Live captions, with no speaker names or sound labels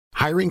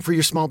Hiring for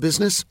your small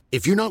business?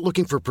 If you're not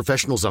looking for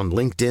professionals on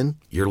LinkedIn,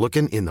 you're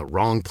looking in the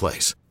wrong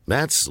place.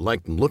 That's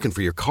like looking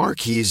for your car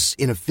keys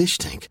in a fish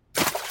tank.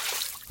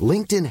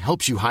 LinkedIn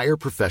helps you hire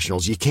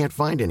professionals you can't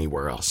find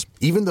anywhere else,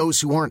 even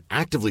those who aren't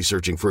actively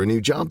searching for a new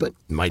job but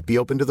might be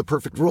open to the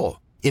perfect role.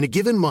 In a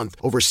given month,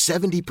 over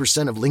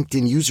 70% of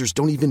LinkedIn users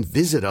don't even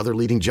visit other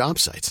leading job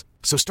sites.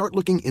 So start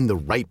looking in the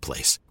right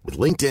place. With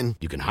LinkedIn,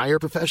 you can hire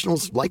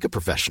professionals like a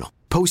professional.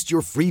 Post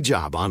your free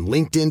job on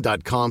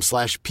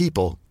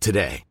linkedin.com/people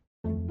today.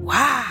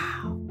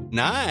 Wow.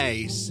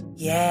 Nice.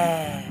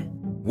 Yeah.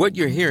 What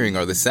you're hearing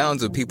are the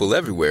sounds of people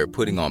everywhere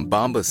putting on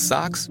Bombas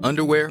socks,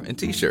 underwear, and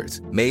T-shirts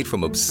made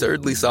from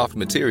absurdly soft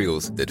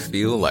materials that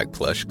feel like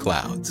plush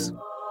clouds.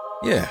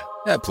 Yeah,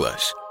 that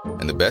plush.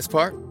 And the best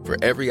part? For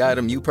every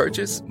item you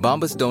purchase,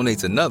 Bombas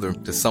donates another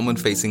to someone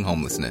facing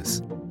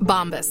homelessness.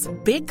 Bombas.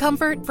 Big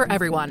comfort for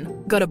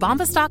everyone. Go to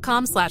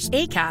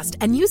bombas.com/ACAST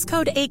and use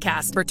code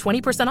ACAST for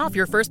 20% off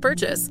your first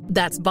purchase.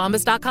 That's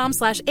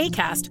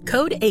bombas.com/ACAST.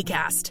 Code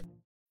ACAST.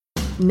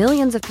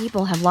 Millions of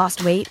people have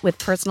lost weight with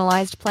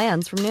personalized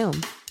plans from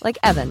Noom. Like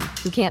Evan,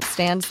 who can't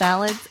stand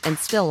salads and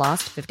still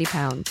lost 50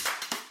 pounds.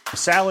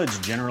 Salads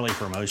generally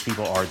for most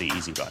people are the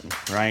easy button,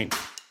 right?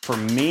 For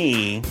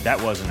me,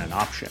 that wasn't an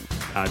option.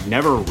 I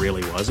never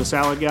really was a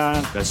salad guy.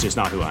 That's just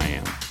not who I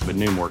am. But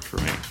Noom worked for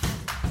me.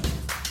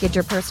 Get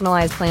your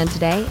personalized plan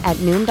today at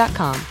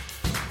Noom.com.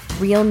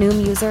 Real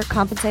Noom user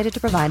compensated to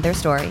provide their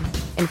story.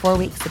 In 4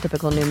 weeks, the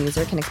typical Noom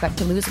user can expect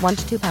to lose 1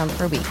 to 2 pounds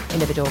per week.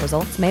 Individual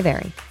results may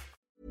vary.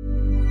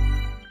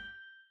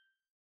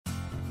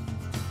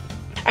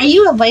 Are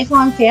you a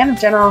lifelong fan of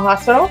General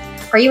Hospital?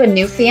 Are you a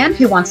new fan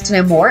who wants to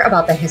know more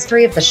about the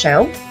history of the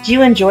show? Do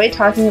you enjoy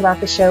talking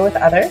about the show with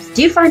others?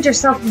 Do you find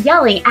yourself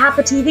yelling at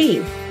the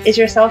TV? Is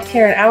your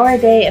self-care an hour a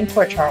day in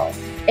Port Charles?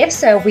 If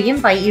so, we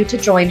invite you to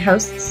join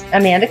hosts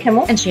Amanda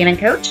Kimmel and Shannon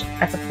Coach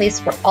at the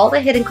place where all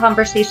the hidden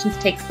conversations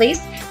take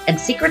place and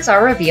secrets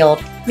are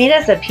revealed. Meet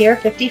us at Pier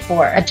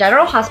 54, a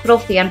General Hospital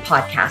fan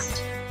podcast.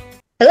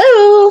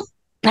 Hello.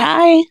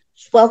 Hi.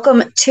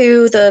 Welcome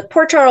to the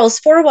Port Charles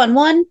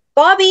 411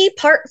 Bobbie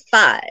Part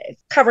 5,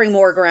 covering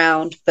more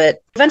ground.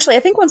 But eventually, I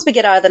think once we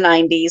get out of the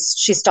 90s,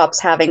 she stops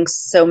having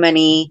so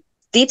many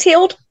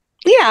detailed.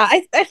 Yeah,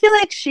 I feel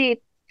like she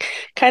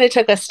kind of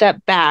took a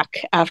step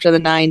back after the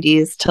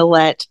 90s to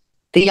let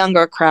the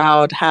younger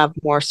crowd have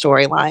more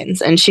storylines.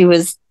 And she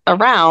was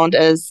around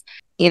as,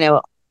 you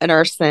know, a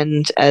nurse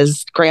and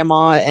as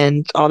grandma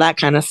and all that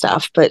kind of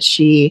stuff. But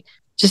she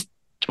just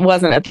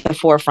wasn't at the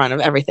forefront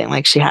of everything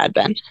like she had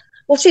been.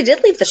 Well, she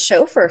did leave the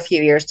show for a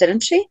few years,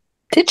 didn't she?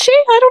 Did she?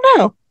 I don't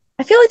know.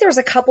 I feel like there was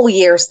a couple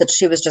years that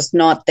she was just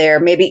not there.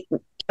 Maybe,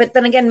 but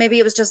then again, maybe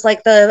it was just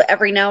like the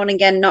every now and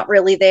again, not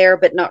really there,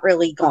 but not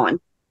really gone.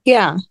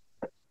 Yeah.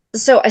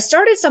 So I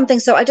started something.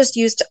 So I just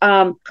used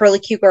Curly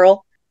Q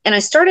Girl, and I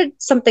started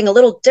something a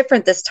little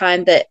different this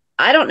time that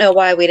I don't know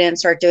why we didn't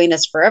start doing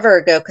this forever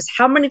ago. Because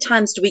how many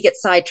times do we get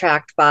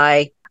sidetracked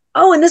by,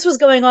 oh, and this was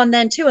going on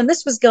then too, and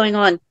this was going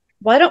on.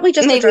 Why don't we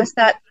just address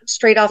that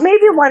straight off?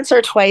 Maybe once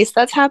or twice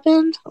that's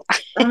happened.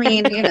 I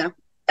mean, you know,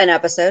 an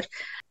episode.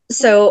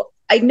 So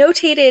I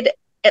notated,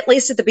 at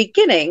least at the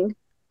beginning,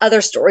 other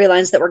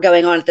storylines that were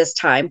going on at this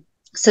time.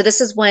 So this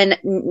is when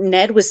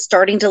Ned was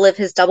starting to live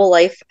his double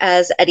life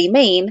as Eddie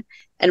Main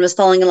and was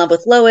falling in love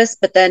with Lois.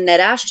 But then Ned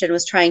Ashton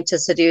was trying to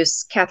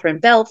seduce Catherine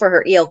Bell for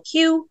her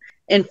ELQ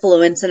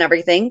influence and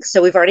everything.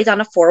 So we've already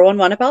done a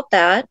 411 about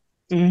that.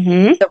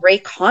 Mm-hmm. The Ray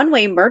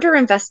Conway murder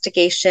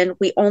investigation,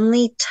 we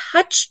only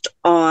touched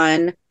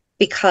on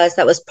because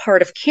that was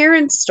part of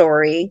Karen's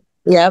story.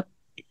 Yep.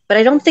 But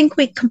I don't think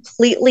we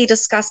completely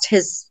discussed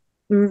his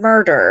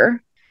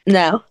murder.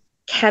 No.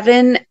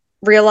 Kevin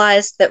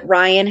realized that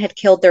Ryan had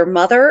killed their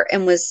mother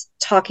and was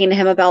talking to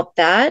him about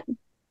that.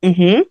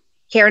 Mm-hmm.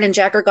 Karen and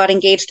Jagger got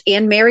engaged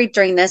and married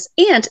during this.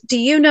 And do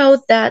you know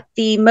that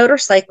the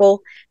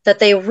motorcycle that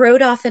they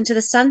rode off into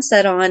the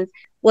sunset on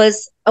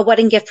was a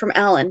wedding gift from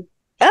Alan?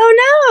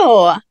 Oh,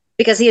 no.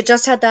 Because he had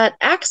just had that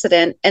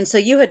accident. And so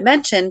you had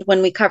mentioned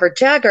when we covered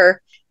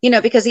Jagger, you know,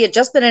 because he had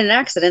just been in an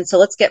accident. So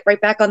let's get right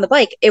back on the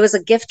bike. It was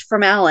a gift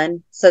from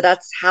Alan. So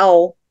that's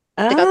how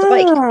they got the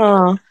bike.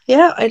 Oh,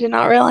 yeah. I did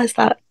not realize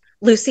that.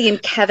 Lucy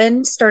and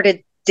Kevin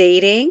started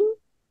dating.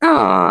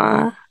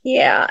 Aw.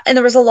 Yeah. And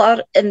there was a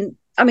lot. And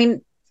I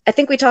mean, I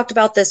think we talked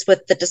about this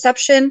with the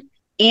deception,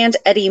 and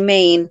Eddie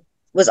Main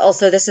was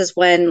also, this is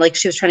when like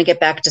she was trying to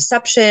get back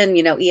deception,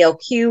 you know,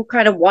 ELQ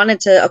kind of wanted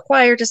to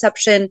acquire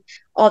deception.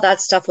 All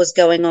that stuff was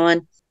going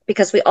on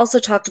because we also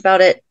talked about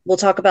it. We'll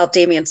talk about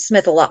Damian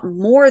Smith a lot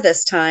more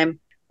this time,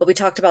 but we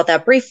talked about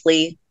that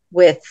briefly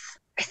with,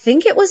 I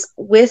think it was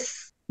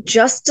with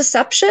just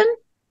deception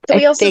that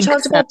we also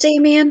talked about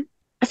Damian.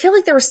 I feel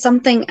like there was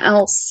something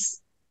else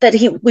that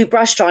we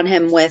brushed on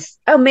him with.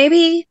 Oh,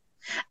 maybe.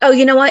 Oh,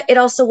 you know what? It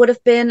also would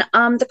have been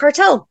the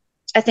cartel,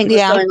 I think,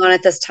 was going on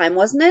at this time,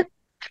 wasn't it?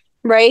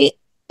 Right.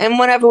 And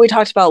whenever we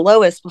talked about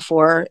Lois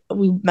before,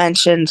 we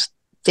mentioned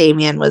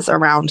Damian was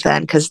around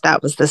then because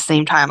that was the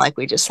same time, like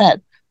we just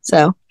said.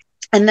 So,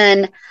 And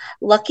then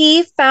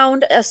Lucky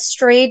found a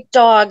stray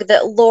dog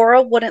that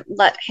Laura wouldn't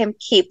let him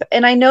keep.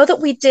 And I know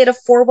that we did a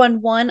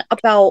 411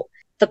 about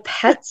the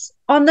pets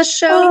on the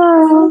show.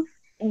 Oh.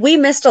 We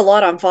missed a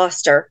lot on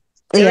Foster.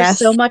 There's Yes.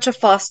 so much of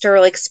Foster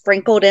like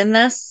sprinkled in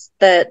this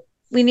that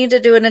we need to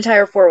do an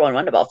entire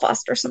 411 about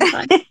Foster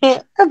sometime.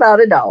 About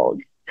a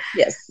dog.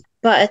 Yes.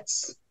 But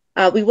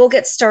we will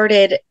get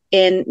started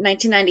in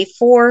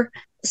 1994.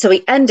 So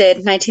we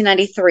ended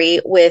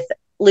 1993 with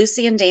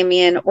Lucy and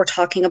Damien were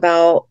talking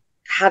about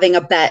having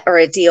a bet or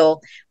a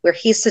deal where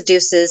he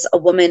seduces a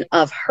woman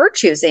of her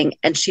choosing,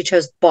 and she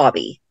chose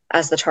Bobbie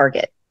as the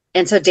target.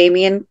 And so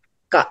Damien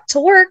got to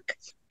work.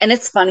 And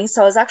it's funny.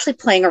 So I was actually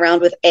playing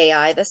around with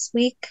AI this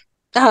week.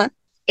 Uh-huh.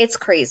 It's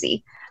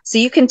crazy. So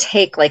you can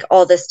take like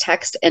all this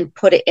text and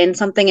put it in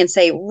something and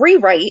say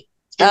rewrite.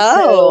 And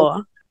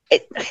Oh. so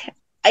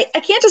I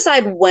can't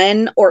decide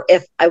when or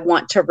if I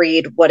want to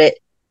read what it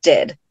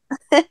did.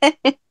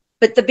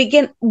 But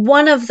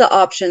one of the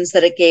options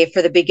that it gave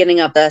for the beginning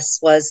of this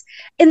was,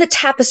 in the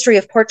tapestry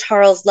of Port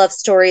Charles love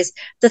stories,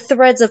 the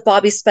threads of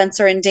Bobbie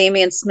Spencer and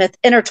Damien Smith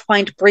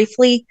intertwined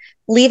briefly,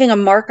 leaving a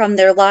mark on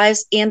their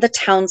lives and the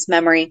town's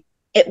memory.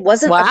 It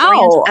wasn't a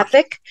grand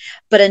epic,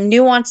 but a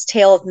nuanced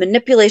tale of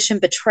manipulation,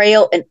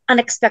 betrayal, and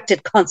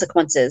unexpected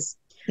consequences.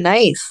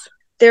 Nice.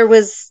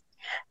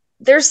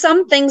 There's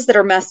some things that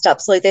are messed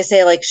up. So like they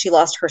say, like she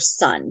lost her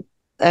son.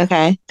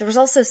 Okay. There was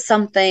also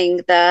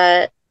something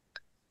that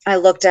I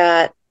looked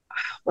at.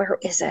 Where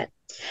is it?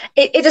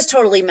 It just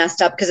totally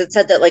messed up because it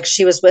said that like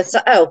she was with,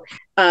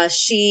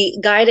 she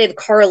guided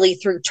Carly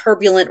through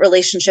turbulent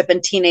relationship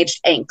and teenage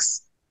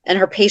angst, and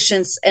her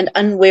patience and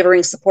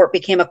unwavering support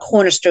became a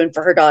cornerstone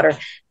for her daughter.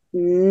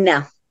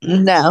 No,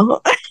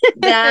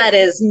 that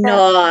is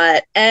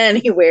not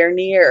anywhere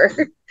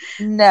near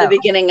the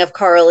beginning of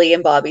Carly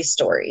and Bobbie's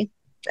story.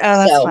 Oh,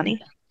 that's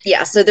funny.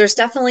 Yeah, so there's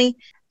definitely.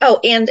 Oh,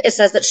 and it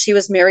says that she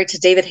was married to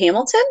David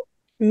Hamilton.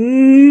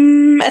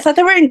 I thought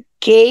they were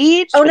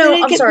engaged. Oh,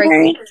 no, I'm sorry.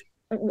 Married?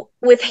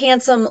 With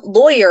handsome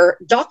lawyer,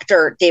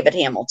 Dr. David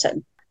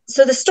Hamilton.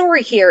 So the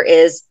story here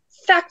is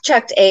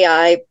fact-checked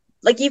AI.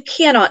 Like, you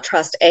cannot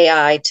trust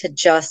AI to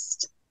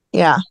just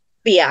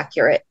be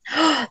accurate.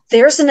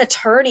 There's an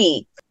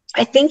attorney.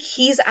 I think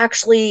he's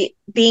actually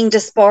being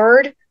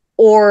disbarred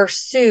or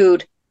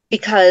sued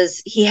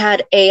because he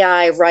had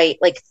AI write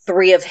like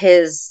 3 of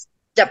his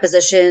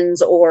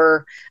depositions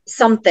or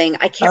something.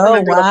 I can't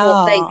remember the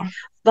whole thing.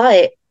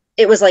 But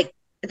it was like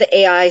the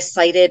AI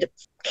cited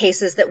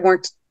cases that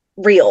weren't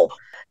real,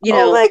 you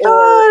know. Oh my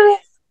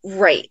God.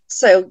 Right.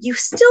 So you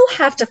still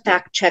have to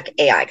fact check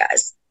AI,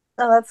 guys.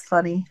 Oh, that's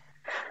funny.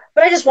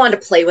 But I just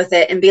wanted to play with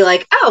it and be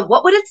like, oh,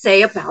 what would it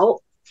say about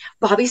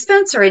Bobbie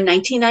Spencer in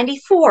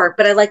 1994?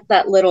 But I like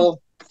that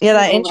little. Yeah,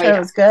 that intro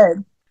was good.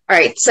 All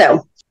right.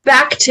 So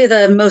back to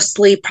the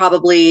mostly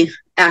probably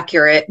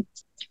accurate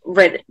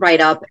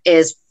write-up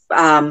is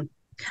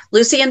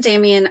Lucy and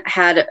Damien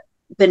had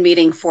been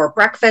meeting for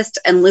breakfast,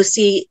 and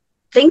Lucy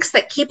thinks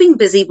that keeping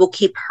busy will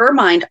keep her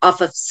mind off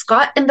of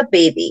Scott and the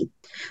baby.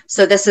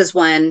 So this is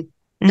when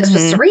this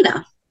was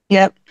Serena.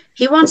 Yep.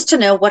 He wants to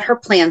know what her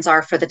plans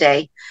are for the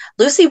day.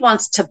 Lucy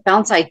wants to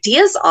bounce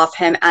ideas off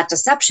him at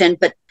deception,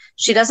 but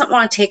she doesn't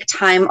want to take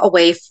time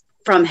away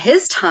from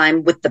his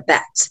time with the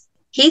bet.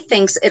 He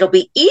thinks it'll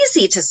be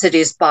easy to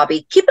seduce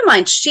Bobbie. Keep in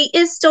mind, she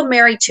is still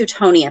married to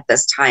Tony at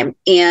this time.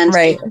 And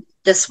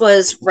this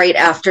was right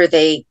after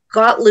they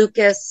got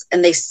Lucas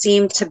and they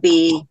seemed to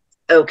be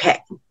okay.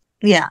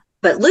 Yeah.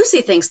 But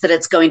Lucy thinks that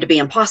it's going to be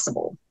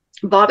impossible.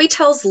 Bobbie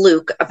tells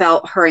Luke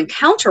about her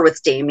encounter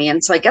with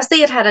Damien. So I guess they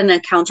had an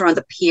encounter on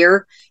the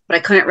pier, but I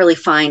couldn't really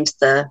find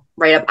the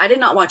write-up. I did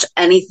not watch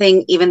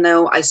anything, even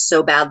though I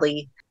so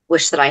badly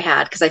wish that I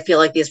had, because I feel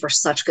like these were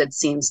such good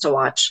scenes to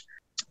watch.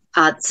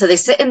 So they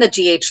sit in the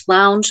GH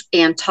lounge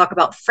and talk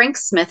about Frank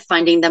Smith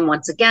finding them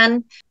once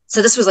again.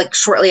 So this was like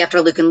shortly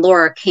after Luke and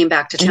Laura came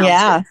back to town.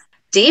 Yeah.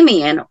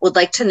 Damien would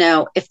like to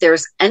know if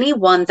there's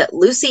anyone that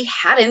Lucy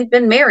hadn't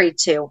been married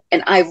to.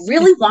 And I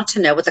really want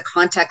to know what the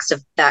context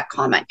of that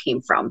comment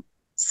came from.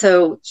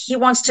 So he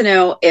wants to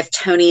know if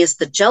Tony is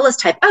the jealous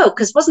type. Oh,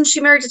 because wasn't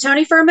she married to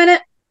Tony for a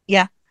minute?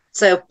 Yeah.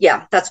 So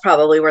yeah, that's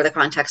probably where the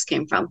context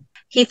came from.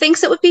 He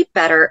thinks it would be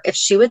better if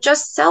she would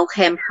just sell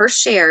him her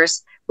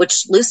shares,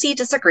 which Lucy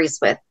disagrees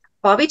with.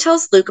 Bobbie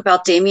tells Luke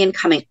about Damien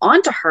coming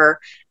on to her,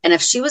 and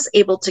if she was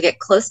able to get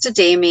close to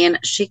Damien,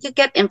 she could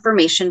get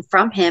information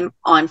from him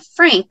on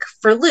Frank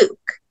for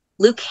Luke.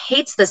 Luke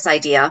hates this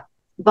idea.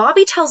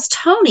 Bobbie tells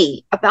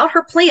Tony about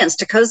her plans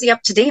to cozy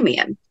up to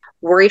Damien.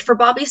 Worried for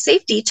Bobbie's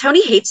safety,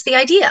 Tony hates the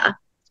idea.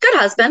 Good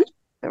husband.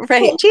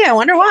 Right. Cool. Gee, I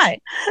wonder why.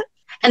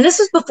 And this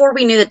was before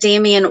we knew that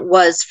Damien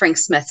was Frank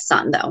Smith's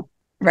son, though.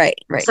 Right.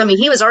 So, I mean,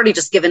 he was already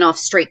just giving off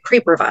straight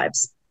creeper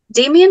vibes.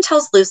 Damien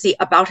tells Lucy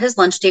about his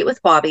lunch date with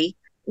Bobbie.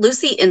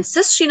 Lucy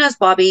insists she knows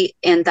Bobbie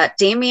and that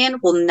Damien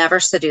will never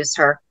seduce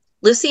her.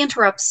 Lucy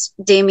interrupts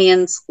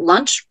Damien's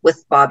lunch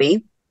with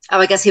Bobbie. Oh,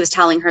 I guess he was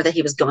telling her that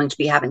he was going to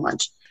be having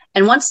lunch.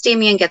 And once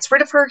Damien gets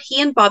rid of her, he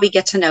and Bobbie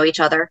get to know each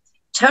other.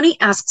 Tony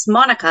asks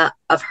Monica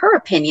of her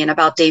opinion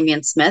about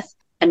Damien Smith,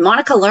 and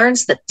Monica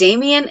learns that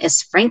Damien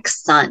is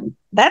Frank's son.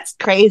 That's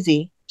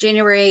crazy.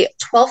 January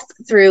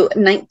 12th through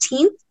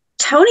 19th,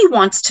 Tony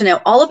wants to know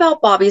all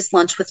about Bobbie's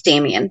lunch with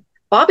Damien.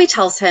 Bobbie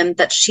tells him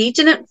that she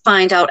didn't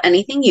find out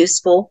anything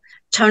useful.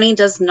 Tony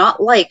does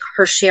not like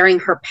her sharing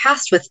her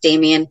past with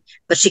Damien,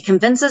 but she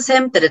convinces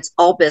him that it's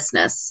all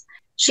business.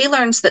 She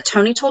learns that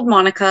Tony told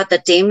Monica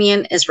that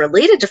Damien is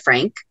related to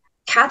Frank.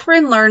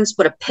 Catherine learns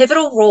what a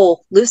pivotal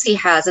role Lucy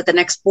has at the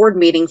next board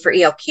meeting for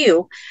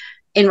ELQ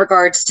in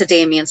regards to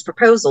Damien's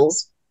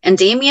proposals. And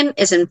Damien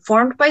is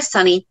informed by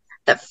Sonny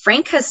that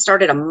Frank has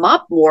started a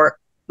mob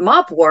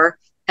war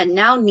and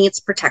now needs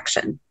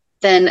protection.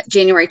 Then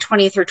January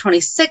 20th through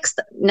 26th,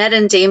 Ned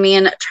and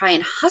Damien try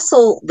and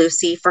hustle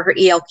Lucy for her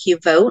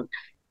ELQ vote.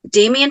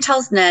 Damien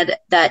tells Ned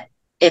that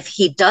if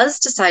he does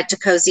decide to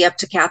cozy up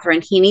to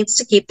Catherine, he needs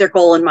to keep their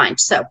goal in mind.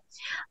 So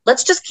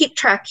let's just keep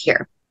track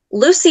here.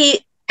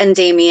 Lucy and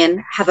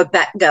Damien have a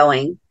bet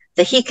going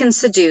that he can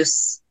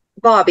seduce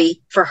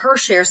Bobbie for her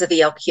shares of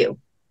ELQ.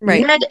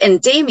 Right. Ned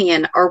and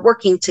Damien are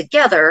working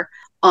together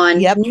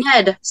on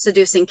Ned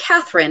seducing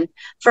Catherine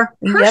for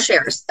her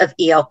shares of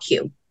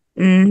ELQ.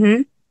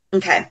 Mm-hmm.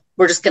 Okay.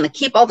 We're just going to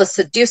keep all the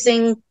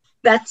seducing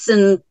bets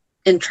in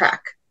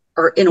track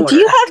or in order. Do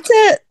you have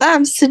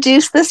to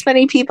seduce this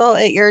many people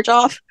at your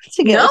job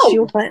to get what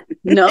you want?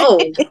 No.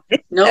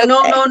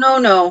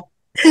 No.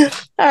 All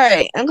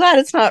right. I'm glad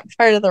it's not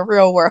part of the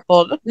real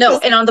world. No.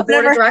 And on the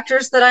board of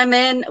directors that I'm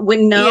in,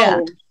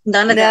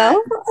 none of that.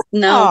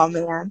 No. Oh,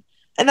 man.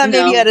 I thought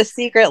maybe you had a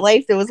secret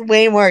life that was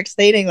way more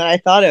exciting than I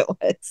thought it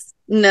was.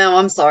 No,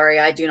 I'm sorry.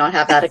 I do not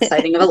have that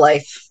exciting of a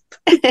life.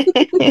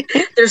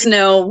 There's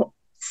no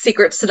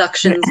secret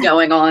seductions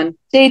going on.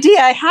 JD,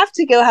 I have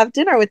to go have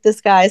dinner with this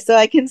guy so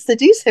I can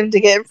seduce him to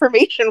get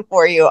information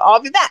for you.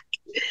 I'll be back.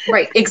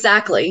 Right,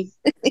 exactly.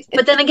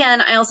 But then again,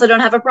 I also don't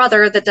have a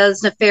brother that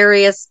does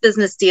nefarious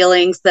business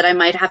dealings that I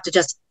might have to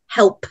just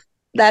help.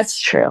 That's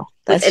true.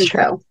 That's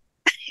true.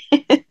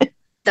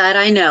 That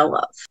I know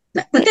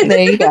of. There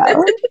you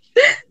go.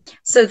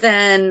 So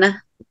then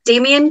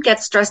Damien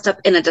gets dressed up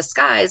in a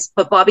disguise,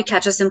 but Bobbie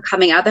catches him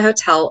coming out of the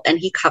hotel and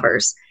he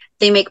covers.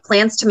 They make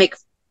plans to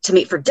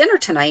meet for dinner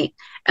tonight,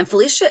 and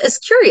Felicia is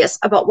curious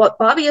about what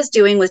Bobbie is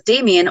doing with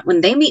Damien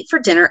when they meet for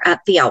dinner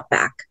at the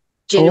Outback.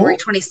 January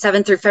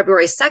 27th through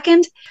February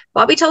 2nd,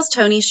 Bobbie tells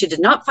Tony she did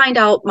not find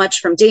out much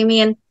from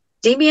Damien.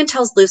 Damien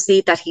tells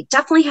Lucy that he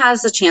definitely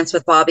has a chance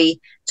with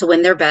Bobbie to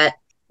win their bet.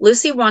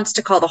 Lucy wants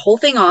to call the whole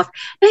thing off.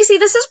 And I see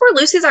this is where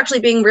Lucy's actually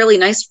being really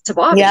nice to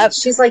Bobbie. Yep.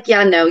 She's like,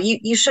 yeah, no,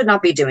 you should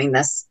not be doing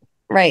this.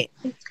 Right.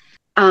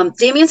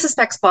 Damien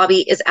suspects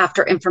Bobbie is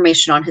after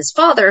information on his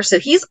father, so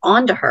he's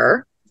on to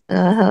her.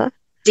 Uh-huh.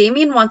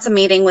 Damien wants a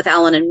meeting with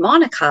Alan and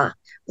Monica.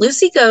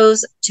 Lucy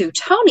goes to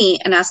Tony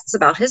and asks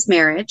about his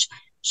marriage.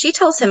 She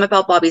tells him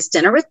about Bobbie's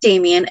dinner with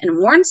Damien and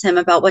warns him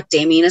about what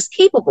Damien is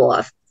capable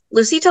of.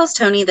 Lucy tells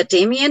Tony that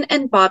Damien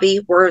and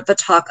Bobbie were the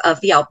talk of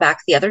the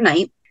Outback the other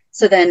night.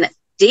 So then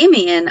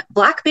Damien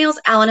blackmails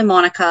Alan and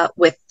Monica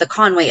with the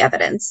Conway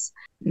evidence.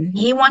 Mm-hmm.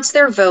 He wants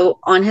their vote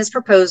on his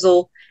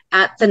proposal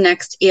at the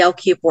next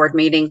ELQ board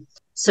meeting.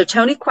 So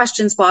Tony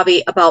questions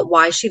Bobbie about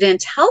why she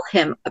didn't tell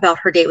him about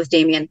her date with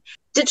Damien.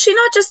 Did she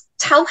not just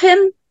tell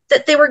him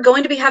that they were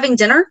going to be having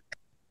dinner?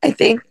 I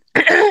think,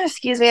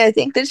 I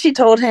think that she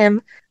told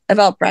him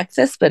about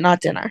breakfast, but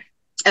not dinner.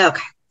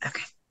 Okay.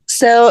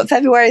 So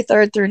February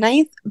 3rd through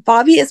 9th,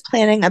 Bobbie is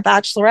planning a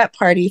bachelorette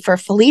party for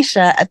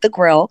Felicia at the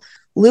Grill.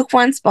 Luke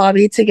wants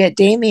Bobbie to get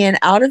Damien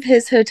out of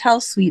his hotel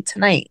suite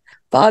tonight.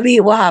 Bobbie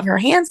will have her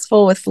hands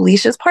full with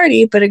Felicia's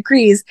party, but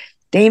agrees.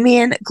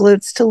 Damien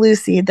gloats to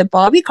Lucy that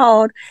Bobbie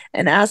called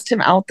and asked him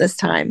out this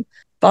time.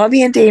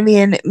 Bobbie and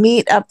Damien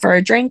meet up for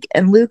a drink,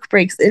 and Luke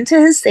breaks into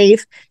his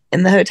safe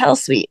in the hotel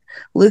suite.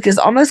 Luke is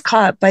almost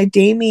caught by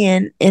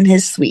Damien in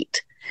his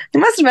suite. He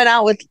must have been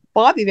out with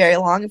Bobbie very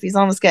long if he's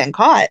almost getting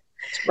caught.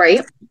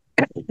 Right.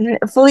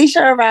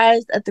 Felicia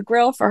arrives at the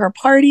Grill for her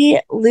party.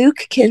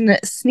 Luke can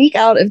sneak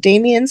out of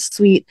Damien's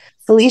suite.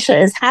 Felicia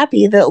is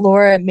happy that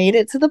Laura made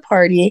it to the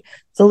party.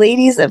 The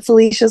ladies at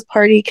Felicia's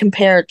party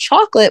compare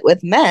chocolate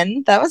with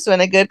men. That must have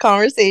been a good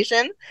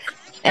conversation.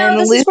 And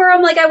this is where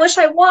I'm like, I wish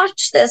I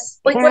watched this.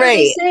 Like, what are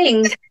they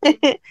saying?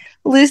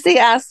 Lucy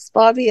asks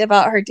Bobbie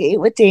about her date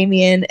with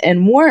Damien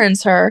and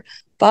warns her.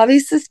 Bobbie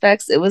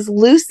suspects it was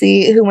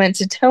Lucy who went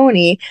to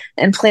Tony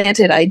and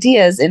planted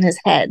ideas in his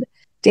head.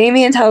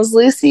 Damien tells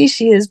Lucy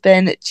she has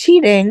been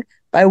cheating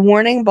by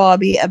warning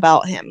Bobbie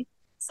about him.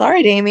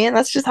 Sorry, Damien.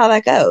 That's just how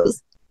that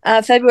goes.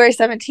 February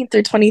 17th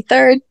through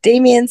 23rd,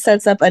 Damien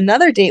sets up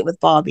another date with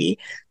Bobbie.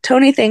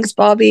 Tony thinks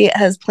Bobbie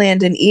has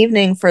planned an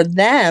evening for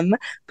them,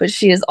 but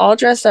she is all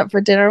dressed up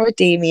for dinner with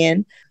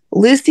Damien.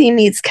 Lucy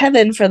meets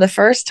Kevin for the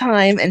first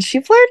time, and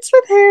she flirts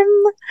with him.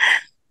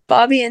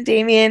 Bobbie and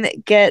Damien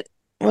get...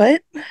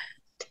 What?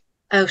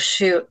 Oh,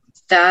 shoot.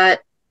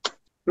 That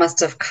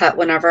must have cut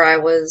whenever I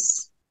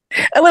was...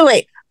 Oh,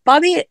 wait.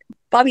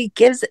 Bobbie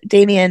gives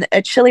Damien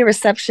a chilly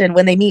reception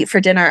when they meet for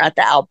dinner at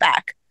the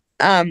Outback.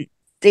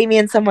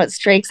 Damien somewhat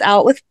strikes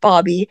out with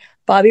Bobbie.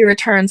 Bobbie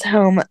returns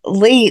home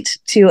late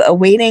to a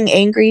waiting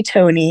angry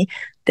Tony.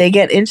 They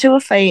get into a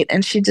fight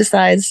and she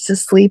decides to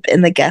sleep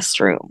in the guest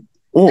room.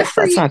 Oof,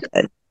 that's not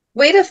good.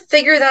 Way to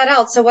figure that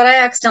out. So what I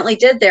accidentally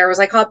did there was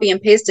I copy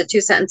and pasted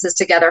 2 sentences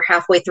together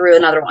halfway through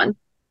another one.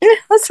 Yeah,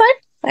 that's fine.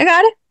 I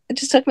got it. It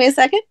just took me a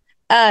second.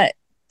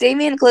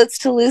 Damien gloats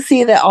to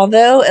Lucy that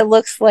although it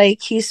looks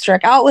like he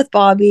struck out with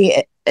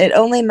Bobbie, it's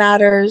only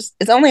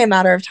a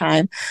matter of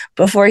time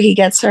before he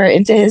gets her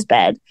into his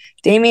bed.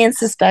 Damien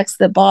suspects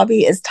that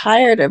Bobbie is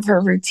tired of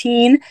her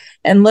routine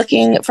and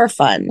looking for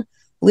fun.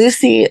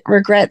 Lucy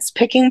regrets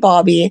picking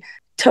Bobbie.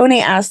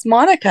 Tony asks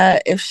Monica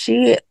if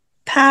she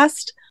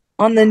passed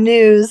on the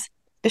news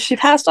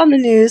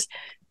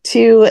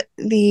to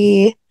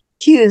the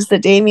Hughes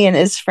that Damien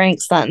is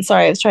Frank's son.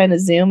 Sorry, I was trying to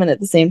zoom and at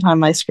the same time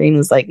my screen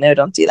was like, no,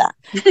 don't do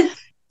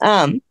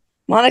that.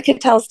 Monica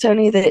tells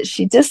Tony that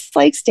she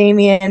dislikes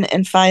Damien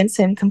and finds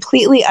him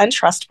completely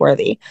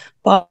untrustworthy.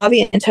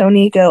 Bobbie and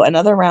Tony go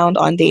another round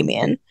on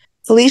Damien.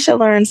 Felicia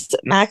learns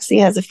that Maxie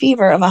has a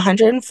fever of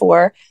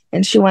 104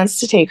 and she wants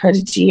to take her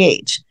to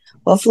GH.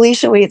 While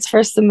Felicia waits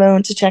for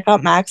Simone to check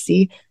out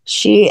Maxie,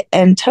 she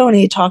and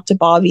Tony talk to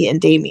Bobbie and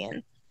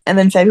Damien. And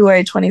then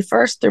February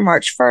 21st through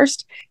March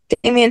 1st,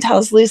 Damien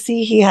tells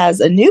Lucy he has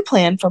a new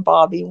plan for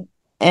Bobbie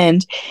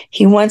and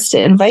he wants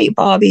to invite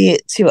Bobbie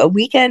to a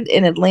weekend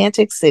in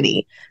Atlantic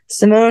City.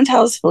 Simone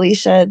tells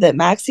Felicia that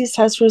Maxie's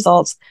test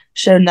results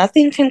show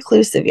nothing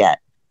conclusive yet.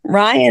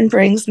 Ryan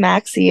brings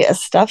Maxie a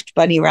stuffed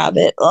bunny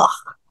rabbit. Ugh.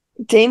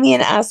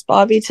 Damien asks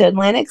Bobbie to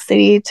Atlantic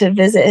City to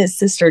visit his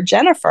sister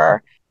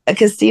Jennifer, a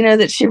casino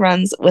that she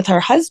runs with her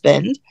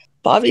husband.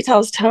 Bobbie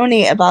tells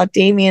Tony about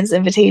Damien's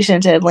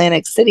invitation to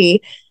Atlantic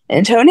City,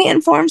 and Tony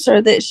informs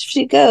her that if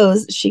she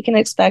goes, she can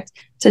expect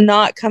to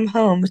not come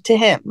home to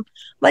him.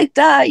 Like,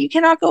 duh, you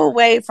cannot go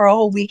away for a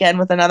whole weekend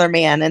with another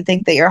man and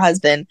think that your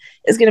husband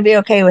is going to be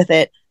okay with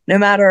it, no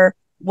matter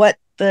what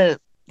the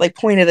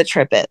point of the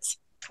trip is.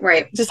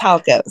 Right. Just how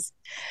it goes.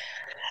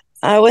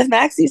 With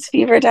Maxie's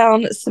fever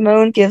down,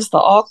 Simone gives the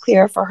all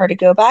clear for her to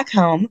go back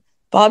home.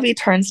 Bobbie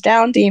turns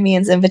down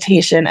Damien's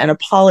invitation and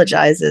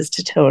apologizes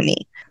to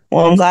Tony.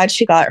 Well, I'm glad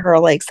she got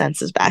her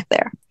senses back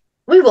there.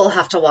 We will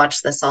have to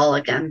watch this all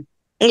again.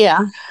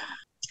 Yeah.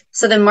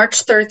 So then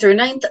March 3rd through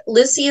 9th,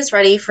 Lucy is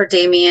ready for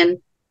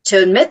Damien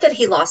to admit that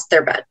he lost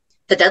their bet.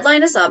 The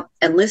deadline is up,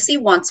 and Lucy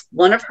wants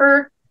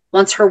her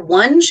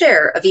one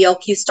share of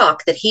ELQ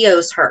stock that he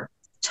owes her.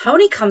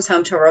 Tony comes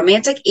home to a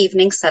romantic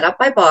evening set up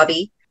by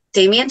Bobbie.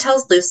 Damien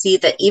tells Lucy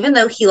that even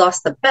though he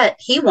lost the bet,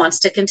 he wants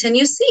to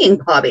continue seeing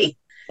Bobbie.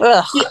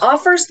 Ugh. He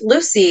offers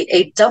Lucy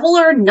a double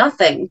or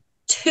nothing,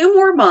 2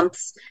 more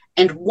months,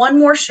 and 1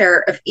 more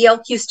share of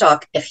ELQ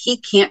stock if he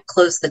can't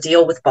close the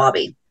deal with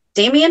Bobbie.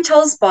 Damien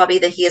tells Bobbie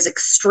that he is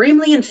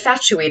extremely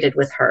infatuated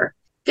with her.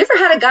 Have you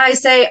ever had a guy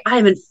say,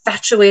 I'm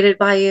infatuated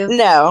by you?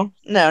 No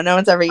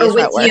one's ever used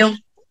that word. You?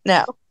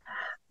 No.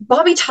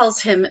 Bobbie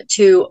tells him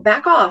to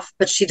back off,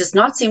 but she does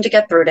not seem to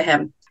get through to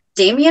him.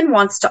 Damien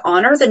wants to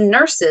honor the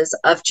nurses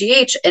of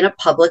GH in a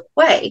public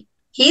way.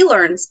 He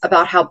learns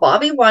about how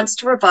Bobbie wants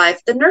to revive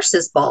the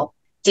nurses' ball.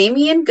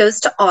 Damien goes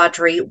to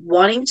Audrey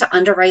wanting to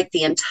underwrite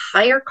the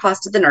entire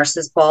cost of the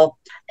nurses' ball,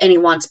 and he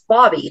wants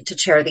Bobbie to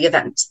chair the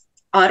event.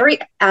 Audrey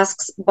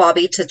asks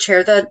Bobbie to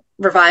chair the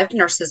revived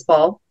nurses'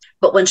 ball,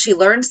 but when she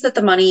learns that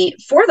the money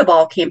for the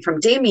ball came from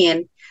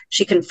Damien,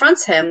 she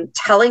confronts him,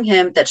 telling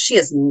him that she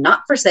is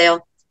not for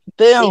sale.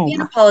 Boom.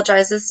 Damien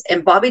apologizes,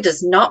 and Bobbie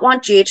does not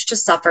want GH to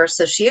suffer,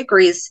 so she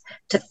agrees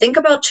to think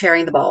about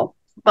chairing the ball.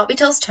 Bobbie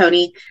tells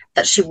Tony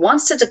that she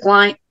wants to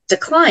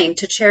decline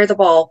to chair the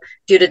ball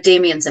due to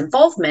Damien's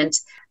involvement,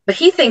 but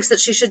he thinks that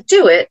she should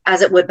do it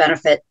as it would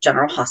benefit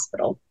General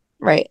Hospital.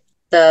 Right.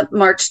 The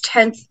March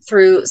 10th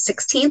through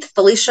 16th,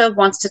 Felicia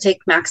wants to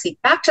take Maxie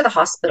back to the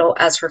hospital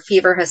as her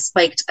fever has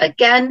spiked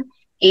again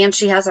and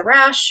she has a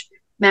rash.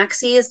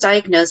 Maxie is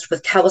diagnosed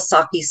with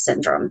Kawasaki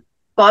syndrome.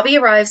 Bobbie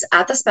arrives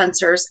at the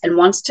Spencers and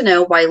wants to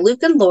know why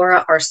Luke and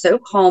Laura are so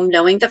calm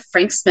knowing that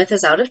Frank Smith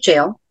is out of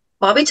jail.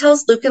 Bobbie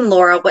tells Luke and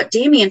Laura what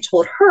Damien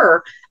told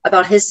her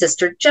about his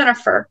sister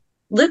Jennifer.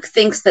 Luke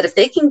thinks that if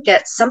they can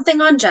get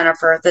something on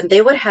Jennifer, then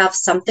they would have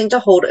something to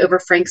hold over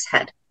Frank's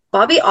head.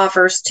 Bobbie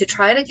offers to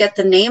try to get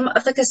the name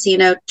of the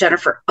casino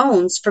Jennifer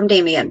owns from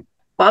Damien.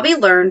 Bobbie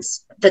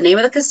learns the name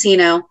of the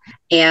casino,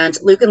 and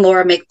Luke and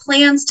Laura make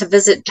plans to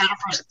visit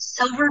Jennifer's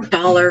Silver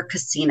Dollar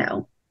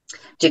Casino.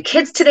 Do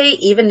kids today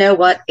even know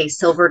what a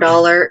silver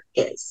dollar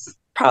is?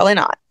 Probably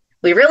not.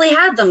 We really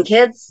had them,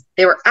 kids.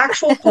 They were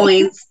actual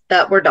coins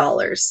that were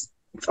dollars,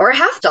 or a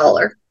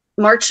 $50.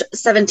 March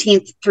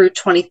 17th through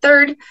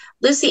 23rd,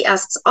 Lucy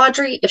asks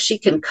Audrey if she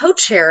can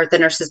co-chair the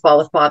nurses' ball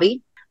with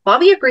Bobbie.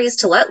 Bobbie agrees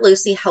to let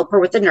Lucy help her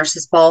with the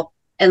nurses' ball,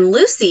 and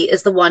Lucy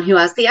is the one who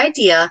has the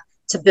idea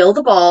to build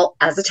the ball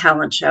as a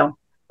talent show.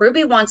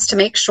 Ruby wants to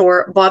make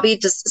sure Bobbie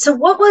does. So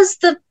what was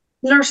the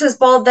nurses'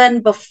 ball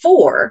then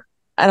before?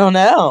 I don't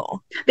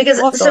know. Because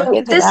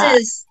this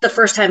is the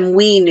first time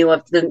we knew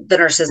of the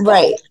nurses' ball.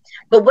 Right.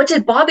 But what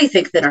did Bobbie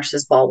think the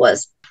nurses' ball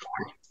was?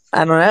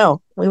 I don't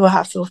know. We will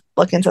have to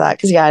look into that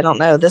because, I don't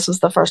know. This was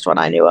the first one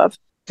I knew of.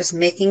 Just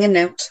making a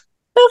note.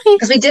 Okay.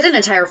 Because we did an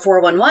entire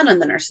 411 on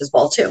the nurses'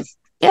 ball, too.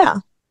 Yeah.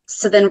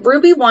 So then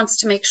Ruby wants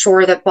to make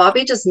sure that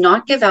Bobbie does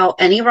not give out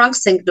any wrong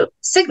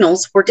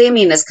signals where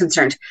Damien is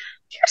concerned.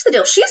 Here's the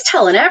deal. She's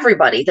telling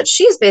everybody that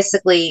she's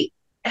basically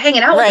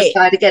hanging out with this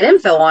guy to get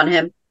info on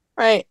him.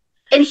 Right.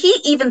 And he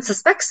even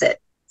suspects it.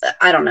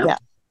 I don't know. Yeah.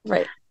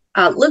 Right.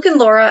 Luke and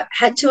Laura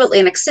head to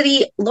Atlantic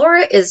City.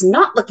 Laura is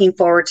not looking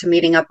forward to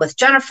meeting up with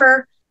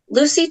Jennifer.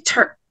 Lucy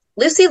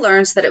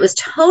learns that it was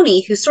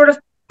Tony who sort of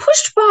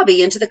pushed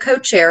Bobbie into the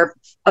co-chair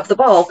of the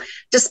ball,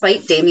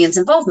 despite Damien's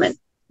involvement.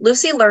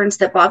 Lucy learns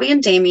that Bobbie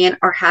and Damien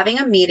are having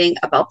a meeting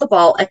about the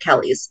ball at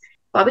Kelly's.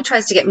 Bobbie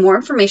tries to get more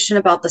information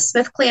about the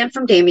Smith clan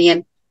from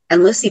Damien,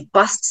 and Lucy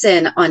busts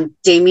in on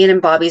Damien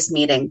and Bobbie's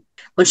meeting.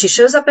 When she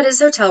shows up at his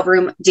hotel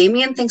room,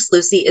 Damien thinks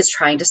Lucy is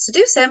trying to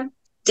seduce him.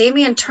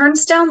 Damien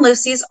turns down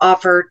Lucy's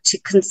offer to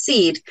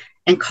concede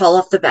and call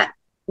off the bet.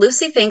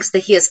 Lucy thinks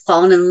that he has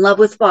fallen in love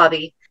with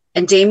Bobbie,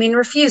 and Damien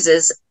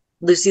refuses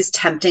Lucy's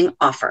tempting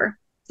offer.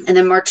 And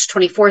then March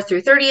 24th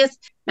through 30th,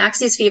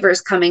 Maxie's fever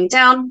is coming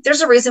down.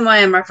 There's a reason why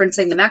I'm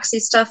referencing the Maxie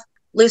stuff.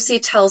 Lucy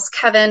tells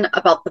Kevin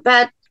about the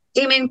bet.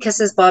 Damien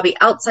kisses Bobbie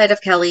outside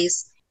of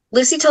Kelly's.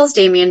 Lucy tells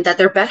Damien that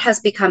their bet has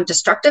become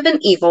destructive and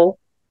evil.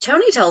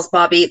 Tony tells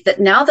Bobbie that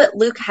now that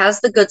Luke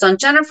has the goods on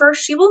Jennifer,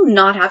 she will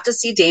not have to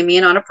see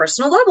Damien on a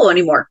personal level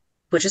anymore,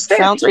 which is fair.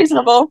 Sounds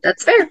reasonable.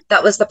 That's fair.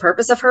 That was the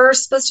purpose of her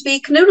supposed to be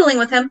canoodling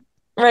with him.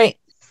 Right.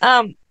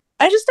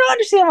 I just don't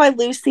understand why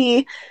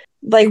Lucy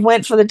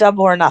went for the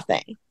double or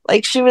nothing.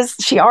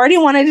 She already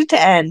wanted it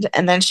to end,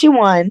 and then she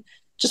won.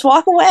 Just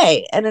walk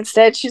away. And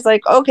instead she's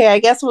like, okay, I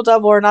guess we'll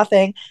double or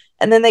nothing.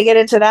 And then they get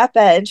into that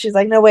bet, and she's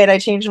like, no, wait, I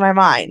changed my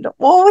mind.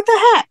 Well, what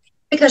the heck?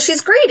 Because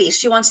she's greedy.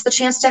 She wants the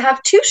chance to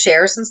have 2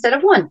 shares instead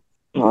of 1.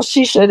 Well,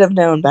 she should have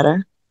known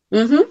better.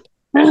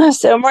 Mm-hmm.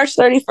 So March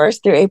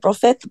 31st through April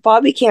 5th,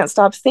 Bobbie can't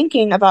stop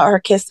thinking about her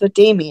kiss with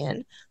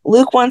Damien.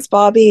 Luke wants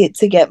Bobbie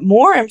to get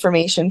more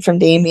information from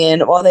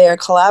Damien while they are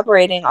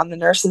collaborating on the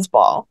nurse's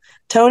ball.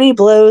 Tony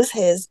blows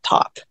his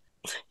top.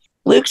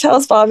 Luke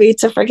tells Bobbie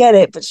to forget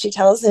it, but she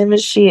tells him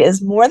she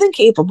is more than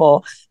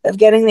capable of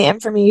getting the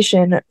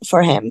information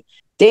for him.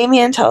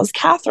 Damien tells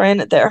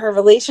Catherine that her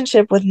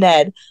relationship with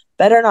Ned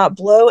better not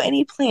blow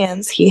any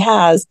plans he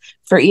has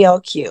for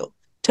ELQ.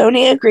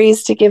 Tony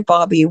agrees to give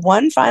Bobbie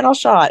one final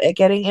shot at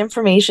getting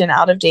information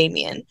out of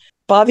Damien.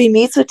 Bobbie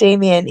meets with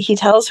Damien. He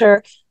tells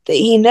her that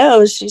he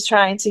knows she's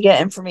trying to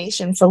get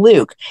information for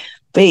Luke,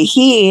 but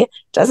he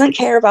doesn't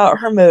care about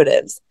her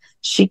motives.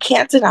 She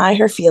can't deny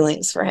her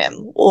feelings for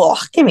him. Ugh,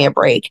 give me a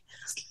break.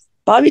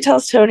 Bobbie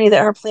tells Tony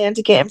that her plan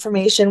to get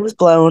information was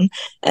blown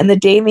and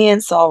that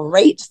Damien saw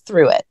right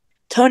through it.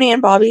 Tony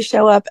and Bobbie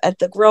show up at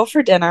the grill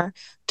for dinner.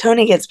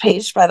 Tony gets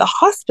paged by the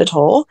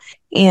hospital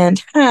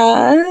and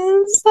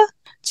has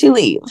to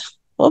leave.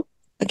 Well,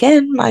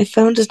 again, my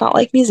phone does not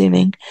like me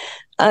zooming.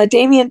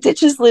 Damien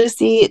ditches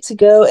Lucy to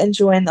go and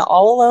join the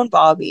all-alone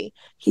Bobbie.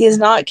 He is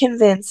not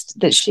convinced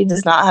that she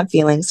does not have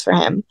feelings for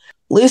him.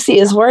 Lucy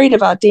is worried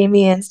about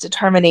Damien's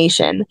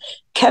determination.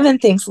 Kevin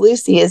thinks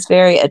Lucy is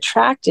very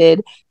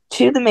attracted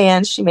to the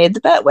man she made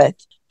the bet with.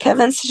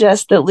 Kevin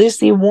suggests that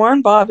Lucy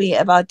warn Bobbie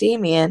about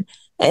Damien,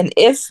 and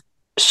if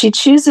she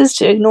chooses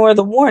to ignore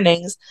the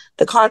warnings,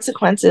 the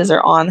consequences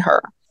are on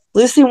her.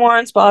 Lucy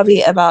warns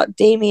Bobbie about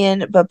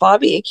Damien, but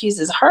Bobbie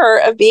accuses her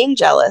of being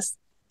jealous.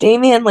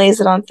 Damien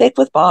lays it on thick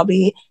with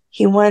Bobbie.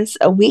 He wants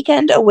a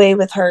weekend away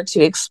with her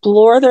to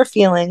explore their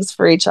feelings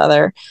for each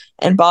other,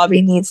 and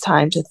Bobbie needs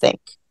time to think.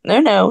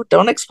 No,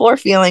 don't explore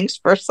feelings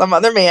for some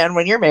other man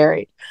when you're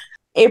married.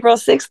 April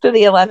 6th through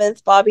the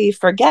 11th, Bobbie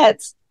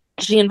forgets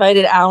she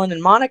invited Alan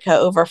and Monica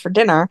over for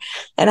dinner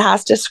and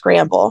has to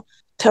scramble.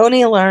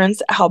 Tony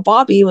learns how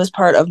Bobbie was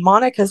part of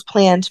Monica's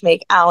plan to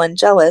make Alan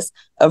jealous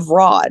of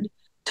Rod.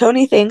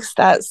 Tony thinks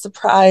that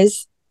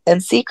surprise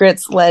and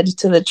secrets led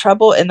to the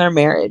trouble in their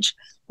marriage.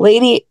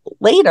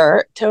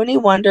 Later, Tony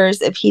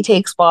wonders if he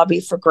takes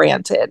Bobbie for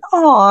granted.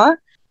 Aww.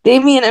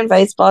 Damien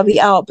invites Bobbie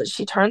out, but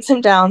she turns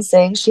him down,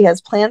 saying she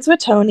has plans with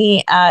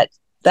Tony at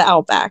the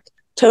Outback.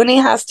 Tony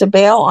has to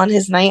bail on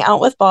his night out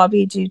with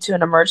Bobbie due to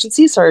an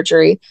emergency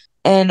surgery,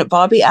 and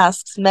Bobbie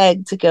asks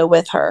Meg to go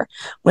with her.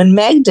 When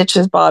Meg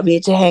ditches Bobbie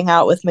to hang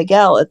out with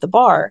Miguel at the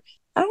bar,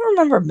 I don't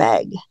remember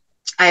Meg.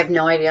 I have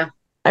no idea.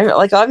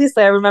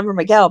 Obviously I remember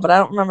Miguel, but I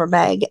don't remember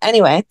Meg.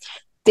 Anyway,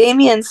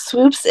 Damien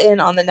swoops in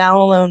on the now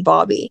alone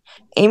Bobbie.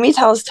 Amy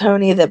tells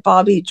Tony that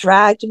Bobbie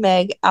dragged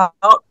Meg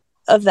out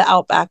of the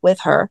Outback with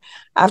her.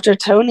 After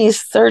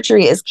Tony's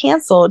surgery is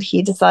canceled,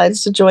 he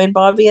decides to join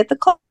Bobbie at the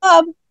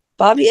club.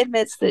 Bobbie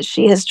admits that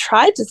she has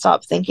tried to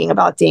stop thinking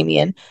about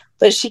Damien,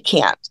 but she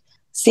can't.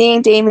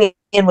 Seeing Damien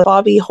with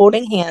Bobbie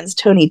holding hands,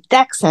 Tony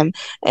decks him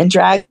and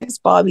drags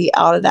Bobbie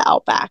out of the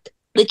Outback.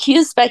 The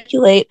cues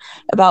speculate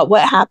about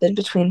what happened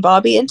between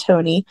Bobbie and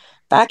Tony.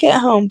 Back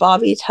at home,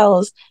 Bobbie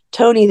tells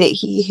Tony that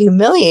he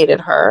humiliated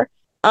her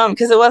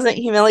because it wasn't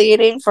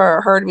humiliating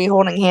for her to be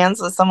holding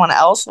hands with someone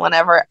else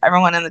whenever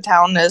everyone in the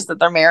town knows that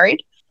they're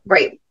married.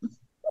 Right.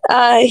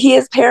 He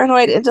is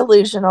paranoid and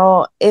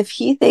delusional if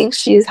he thinks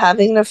she's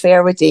having an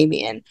affair with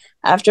Damien.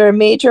 After a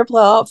major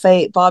blowout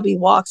fight, Bobbie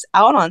walks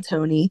out on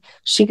Tony.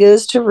 She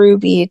goes to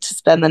Ruby to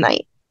spend the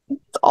night.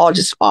 It's all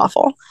just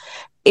awful.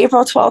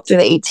 April 12th through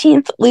the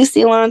 18th,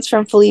 Lucy learns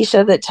from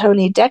Felicia that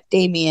Tony decked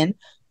Damien.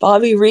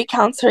 Bobbie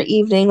recounts her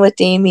evening with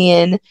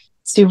Damien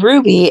to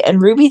Ruby,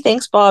 and Ruby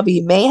thinks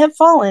Bobbie may have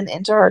fallen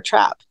into her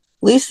trap.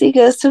 Lucy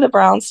goes to the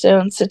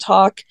brownstones to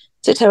talk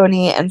to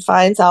Tony and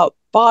finds out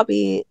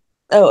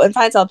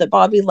that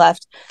Bobbie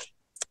left.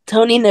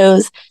 Tony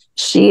knows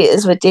she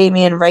is with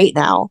Damien right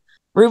now.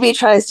 Ruby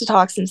tries to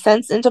talk some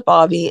sense into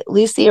Bobbie.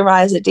 Lucy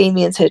arrives at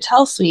Damien's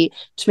hotel suite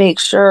to make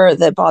sure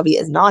that Bobbie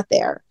is not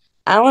there.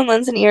 Alan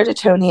lends an ear to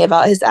Tony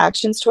about his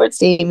actions towards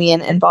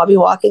Damien and Bobbie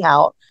walking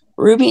out.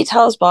 Ruby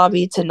tells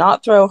Bobbie to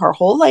not throw her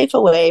whole life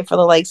away for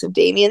the likes of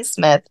Damien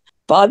Smith.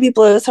 Bobbie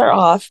blows her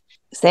off,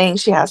 saying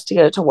she has to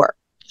go to work.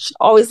 She's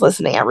always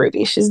listening at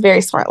Ruby. She's a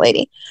very smart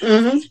lady.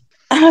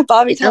 Mm-hmm.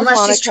 Bobbie tells Unless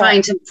Monica, she's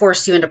trying to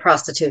force you into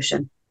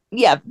prostitution.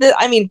 Yeah,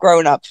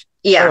 grown up.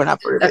 Yeah. Grown up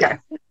Ruby. Okay.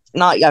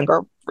 Not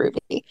younger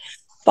Ruby.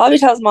 Bobbie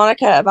tells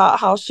Monica about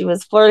how she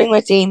was flirting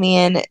with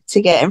Damien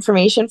to get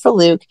information for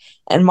Luke,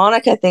 and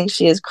Monica thinks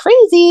she is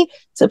crazy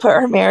to put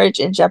her marriage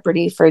in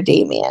jeopardy for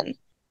Damien.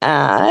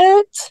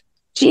 At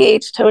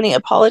GH, Tony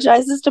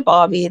apologizes to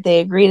Bobbie. They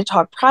agree to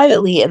talk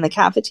privately in the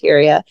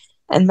cafeteria,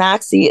 and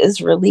Maxie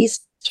is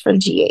released from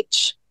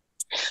GH.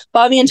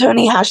 Bobbie and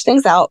Tony hash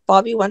things out.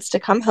 Bobbie wants to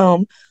come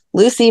home.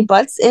 Lucy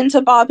butts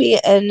into Bobbie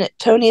and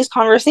Tony's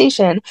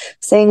conversation,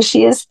 saying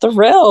she is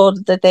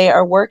thrilled that they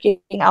are working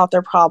out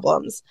their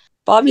problems.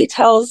 Bobbie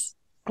tells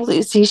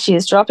Lucy she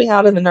is dropping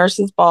out of the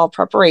nurses' ball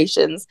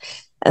preparations,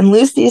 and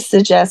Lucy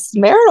suggests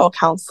marital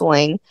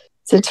counseling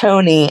to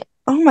Tony.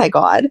 Oh my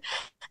God.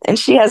 And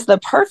she has the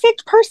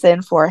perfect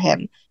person for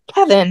him.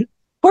 Kevin.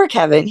 Poor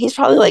Kevin. He's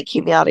probably like,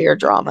 keep me out of your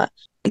drama.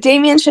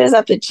 Damien shows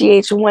up at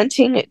GH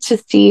wanting to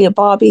see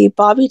Bobbie.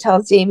 Bobbie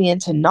tells Damien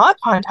to not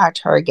contact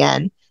her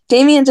again.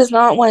 Damien does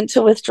not want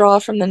to withdraw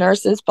from the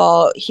nurses'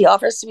 ball. He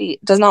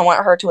does not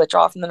want her to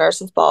withdraw from the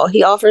nurses' ball.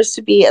 He offers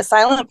to be a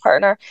silent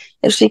partner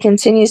if she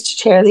continues to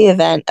chair the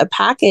event. A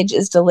package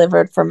is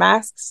delivered for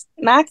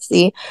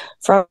Maxie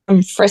from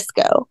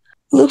Frisco.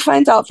 Luke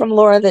finds out from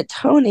Laura that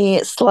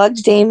Tony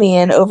slugged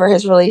Damien over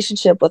his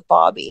relationship with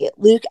Bobbie.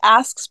 Luke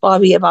asks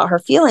Bobbie about her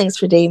feelings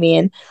for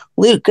Damien.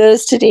 Luke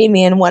goes to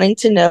Damien wanting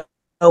to know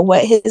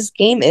what his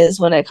game is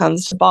when it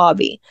comes to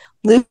Bobbie.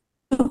 Luke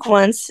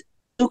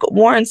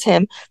warns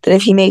him that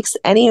if he makes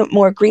any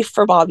more grief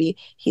for Bobbie,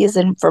 he is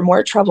in for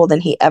more trouble than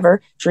he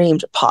ever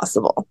dreamed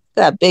possible.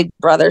 That big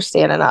brother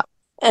standing up.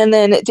 And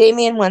then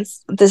Damien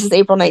this is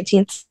April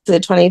 19th to the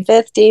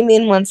 25th,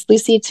 Damien wants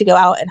Lucy to go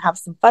out and have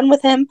some fun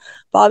with him.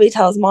 Bobbie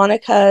tells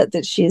Monica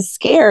that she is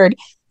scared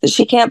that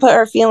she can't put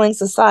her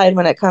feelings aside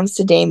when it comes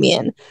to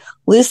Damien.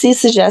 Lucy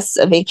suggests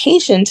a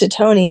vacation to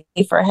Tony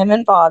for him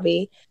and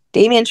Bobbie.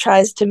 Damien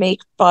tries to make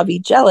Bobbie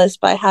jealous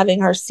by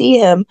having her see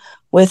him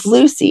with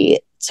Lucy.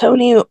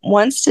 Tony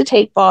wants to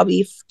take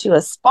Bobbie to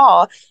a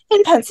spa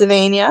in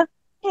Pennsylvania.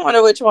 I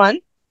wonder which one.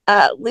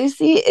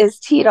 Lucy is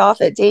teed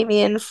off at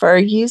Damien for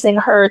using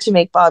her to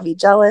make Bobbie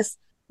jealous.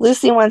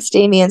 Lucy wants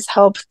Damien's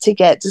help to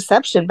get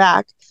deception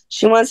back.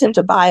 She wants him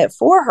to buy it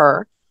for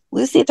her.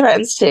 Lucy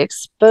threatens to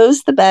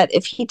expose the bet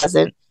if he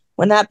doesn't.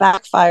 When that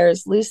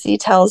backfires, Lucy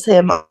tells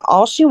him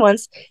all she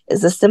wants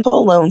is a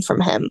simple loan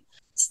from him.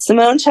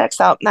 Simone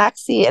checks out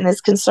Maxie and is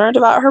concerned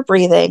about her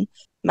breathing.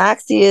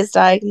 Maxie is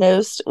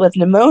diagnosed with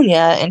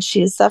pneumonia and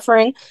she is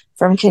suffering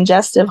from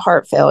congestive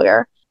heart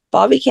failure.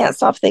 Bobbie can't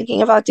stop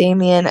thinking about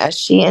Damien as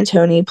she and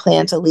Tony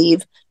plan to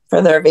leave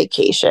for their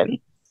vacation.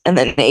 And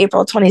then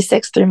April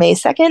 26th through May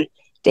 2nd,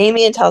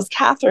 Damien tells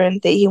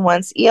Catherine that he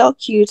wants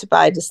ELQ to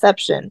buy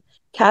deception.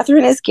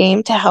 Catherine is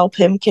game to help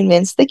him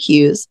convince the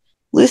Qs.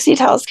 Lucy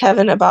tells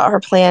Kevin about her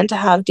plan to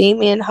have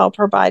Damien help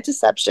her buy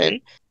deception.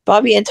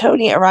 Bobbie and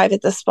Tony arrive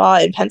at the spa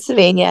in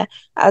Pennsylvania,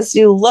 as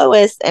do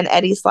Lois and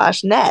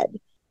Eddie/Ned.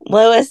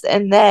 Lois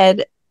and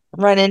Ned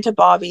run into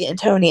Bobbie and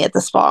Tony at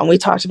the spa, and we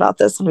talked about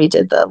this when we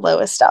did the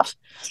Lois stuff.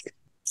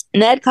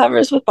 Ned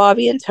covers with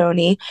Bobbie and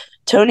Tony.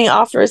 Tony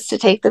offers to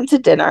take them to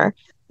dinner.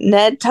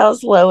 Ned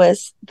tells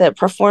Lois that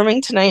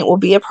performing tonight will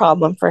be a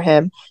problem for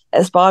him,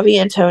 as Bobbie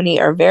and Tony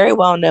are very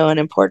well known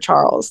in Port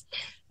Charles.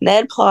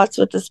 Ned plots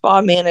with the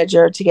spa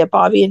manager to get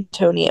Bobbie and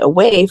Tony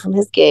away from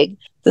his gig.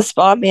 The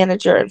spa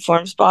manager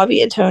informs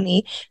Bobbie and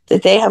Tony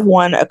that they have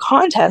won a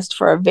contest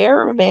for a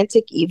very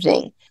romantic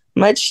evening.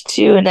 Much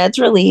to Ned's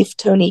relief,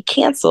 Tony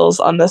cancels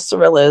on the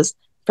Cirillos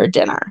for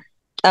dinner.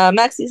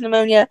 Maxie's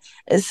pneumonia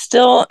is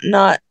still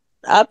not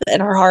up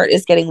and her heart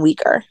is getting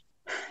weaker.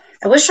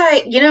 I wish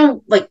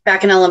like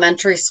back in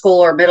elementary school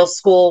or middle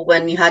school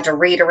when you had to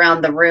read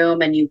around the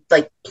room and you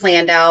like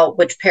planned out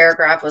which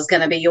paragraph was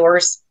going to be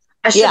yours.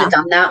 I should have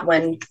done that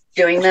when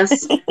doing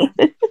this.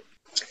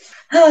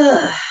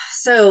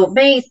 So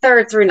May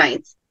 3rd through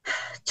 9th,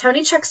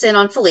 Tony checks in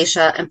on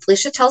Felicia and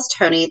Felicia tells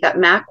Tony that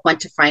Mac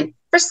went to find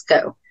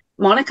Frisco.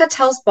 Monica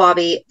tells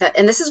Bobbie that,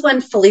 and this is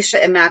when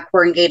Felicia and Mac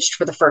were engaged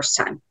for the first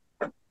time.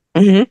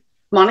 Mm-hmm.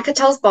 Monica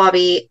tells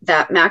Bobbie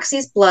that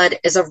Maxie's blood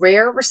is a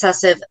rare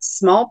recessive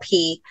small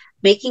p,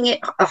 making it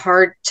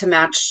hard to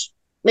match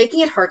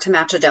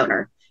a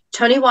donor.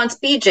 Tony wants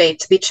BJ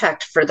to be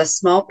checked for the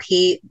small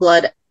p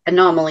blood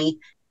anomaly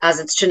as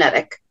it's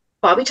genetic.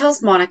 Bobbie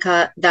tells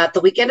Monica that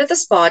the weekend at the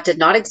spa did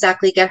not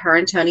exactly get her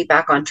and Tony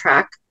back on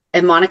track,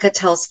 and Monica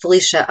tells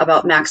Felicia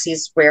about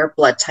Maxie's rare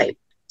blood type.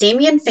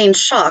 Damien feigns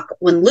shock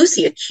when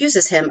Lucy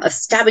accuses him of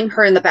stabbing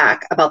her in the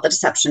back about the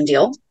deception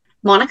deal.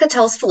 Monica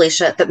tells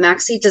Felicia that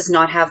Maxie does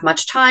not have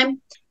much time.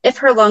 If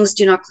her lungs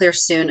do not clear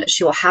soon,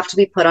 she will have to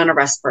be put on a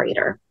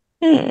respirator.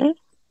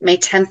 May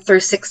 10th through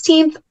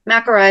 16th,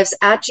 Mac arrives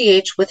at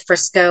GH with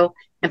Frisco,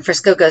 and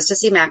Frisco goes to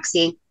see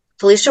Maxie.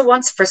 Felicia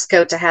wants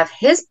Frisco to have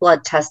his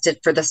blood tested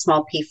for the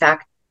small p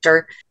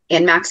factor,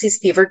 and Maxie's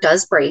fever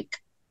does break.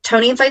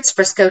 Tony invites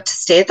Frisco to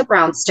stay at the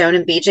brownstone,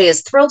 and BJ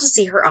is thrilled to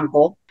see her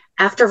uncle.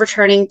 After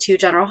returning to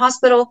General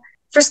Hospital,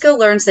 Frisco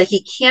learns that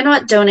he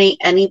cannot donate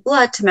any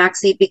blood to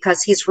Maxie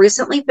because he's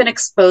recently been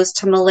exposed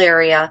to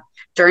malaria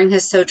during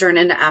his sojourn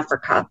in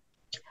Africa.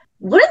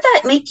 Wouldn't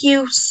that make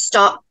you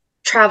stop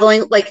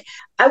traveling? Like,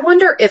 I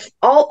wonder if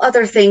all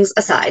other things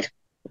aside,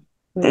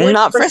 would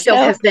Not Frisco Frisco.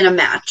 have been a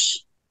match?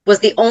 Was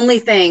the only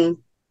thing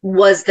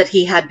was that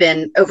he had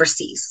been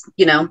overseas,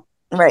 you know?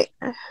 Right.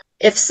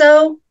 If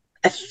so,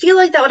 I feel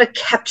like that would have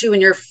kept you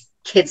in your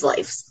kids'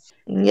 lives.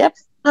 Yep.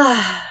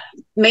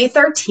 May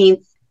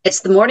 13th,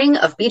 it's the morning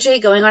of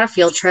BJ going on a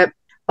field trip.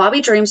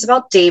 Bobbie dreams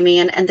about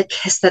Damien and the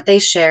kiss that they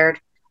shared.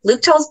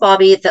 Luke tells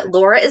Bobbie that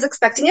Laura is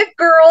expecting a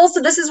girl,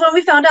 so this is when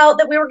we found out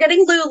that we were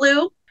getting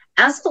Lulu.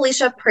 As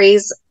Felicia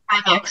prays by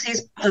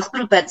Maxie's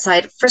hospital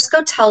bedside,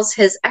 Frisco tells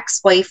his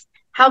ex-wife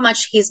how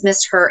much he's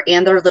missed her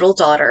and their little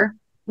daughter.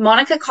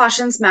 Monica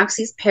cautions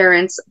Maxie's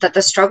parents that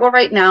the struggle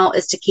right now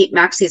is to keep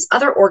Maxie's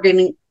other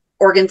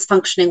organs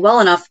functioning well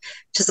enough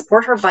to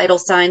support her vital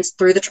signs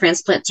through the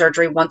transplant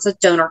surgery once a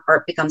donor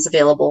heart becomes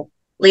available.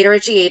 Later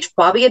at GH,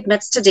 Bobbie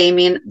admits to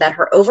Damien that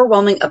her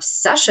overwhelming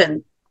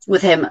obsession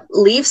with him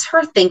leaves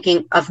her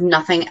thinking of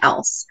nothing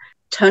else.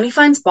 Tony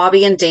finds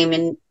Bobbie and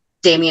Damien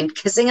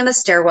kissing in the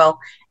stairwell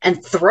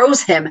and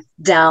throws him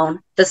down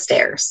the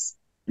stairs.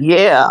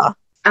 Yeah.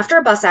 After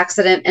a bus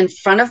accident in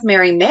front of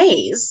Mary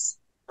Mays,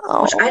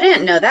 which I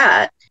didn't know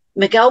that,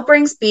 Miguel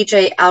brings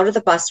BJ out of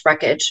the bus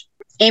wreckage.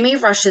 Amy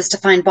rushes to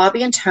find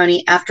Bobbie and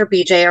Tony after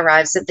BJ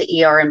arrives at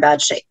the ER in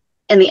bad shape.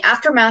 In the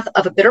aftermath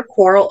of a bitter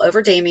quarrel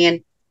over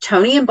Damien,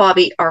 Tony and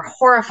Bobbie are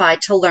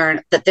horrified to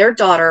learn that their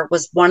daughter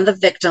was one of the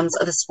victims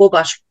of the school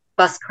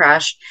bus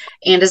crash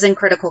and is in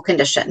critical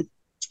condition.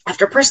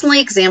 After personally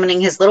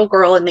examining his little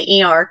girl in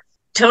the ER,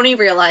 Tony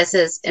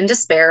realizes in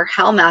despair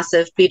how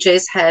massive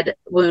BJ's head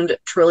wound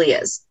truly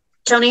is.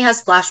 Tony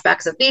has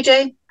flashbacks of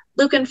BJ.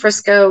 Luke and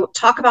Frisco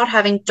talk about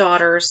having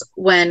daughters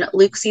when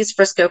Luke sees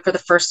Frisco for the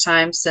first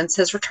time since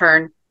his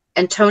return,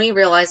 and Tony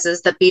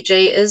realizes that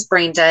BJ is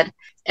brain dead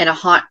and a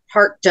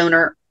heart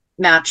donor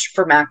match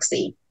for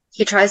Maxie.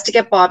 He tries to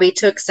get Bobbie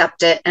to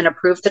accept it and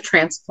approve the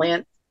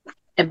transplant,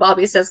 and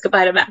Bobbie says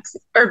goodbye to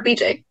Maxie, or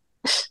BJ.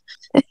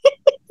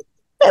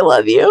 I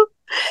love you.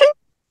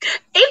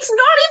 It's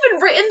not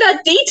even written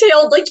that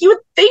detailed like you would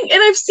think,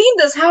 and I've seen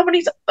this how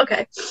many times?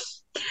 Okay.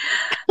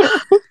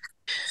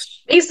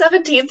 May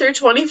 17th through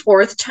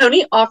 24th,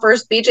 Tony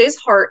offers BJ's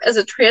heart as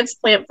a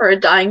transplant for a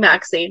dying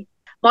Maxie.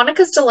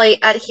 Monica's delight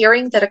at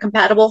hearing that a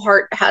compatible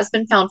heart has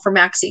been found for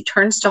Maxie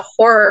turns to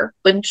horror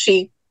when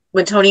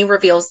Tony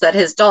reveals that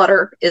his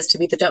daughter is to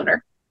be the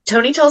donor.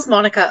 Tony tells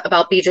Monica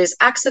about BJ's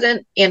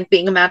accident and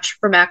being a match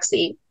for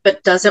Maxie,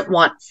 but doesn't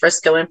want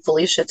Frisco and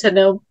Felicia to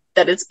know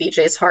that it's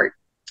BJ's heart.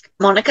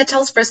 Monica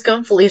tells Frisco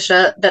and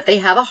Felicia that they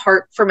have a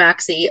heart for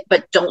Maxie,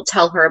 but don't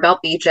tell her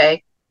about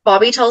BJ.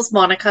 Bobbie tells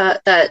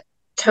Monica that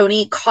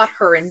Tony caught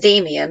her and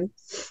Damien.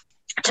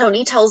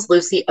 Tony tells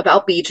Lucy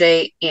about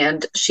BJ,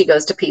 and she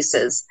goes to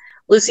pieces.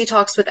 Lucy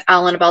talks with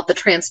Alan about the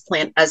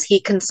transplant as he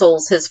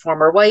consoles his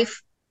former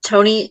wife.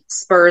 Tony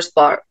spurs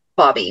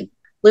Bobbie.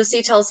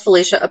 Lucy tells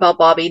Felicia about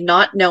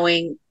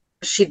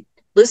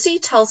Lucy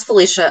tells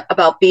Felicia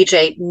about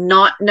BJ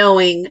not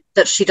knowing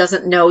that she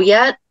doesn't know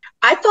yet.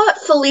 I thought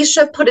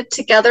Felicia put it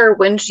together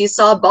when she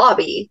saw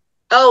Bobbie.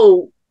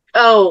 Oh,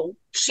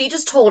 she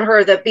just told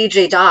her that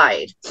BJ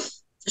died.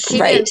 She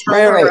didn't tell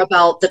her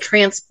about the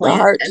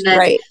transplant.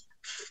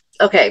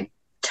 Okay,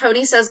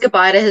 Tony says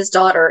goodbye to his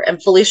daughter,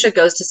 and Felicia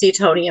goes to see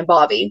Tony and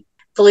Bobbie.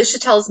 Felicia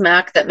tells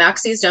Mac that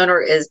Maxie's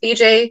donor is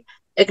BJ.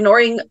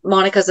 Ignoring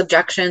Monica's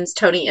objections,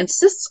 Tony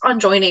insists on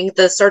joining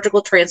the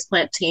surgical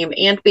transplant team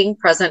and being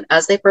present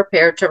as they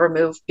prepare to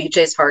remove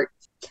BJ's heart.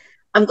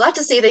 I'm glad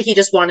to see that he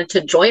just wanted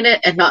to join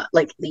it and not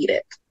lead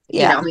it.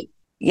 Yeah. You know?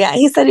 Yeah,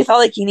 he said he felt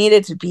like he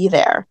needed to be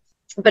there.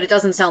 But it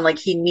doesn't sound like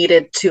he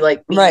needed to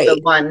be the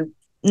one.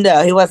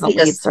 No, he wasn't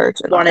lead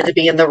surgeon. Wanted to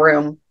be in the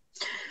room.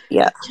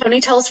 Yeah.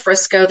 Tony tells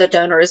Frisco the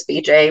donor is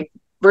BJ.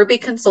 Ruby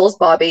consoles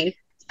Bobbie.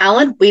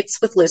 Alan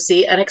weeps with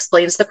Lucy and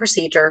explains the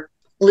procedure.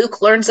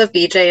 Luke learns of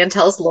BJ and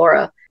tells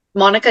Laura.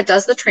 Monica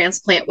does the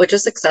transplant, which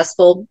is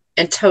successful,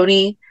 and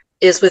Tony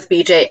is with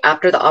BJ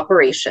after the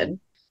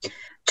operation.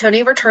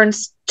 Tony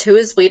returns to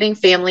his waiting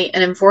family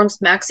and informs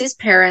Maxie's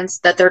parents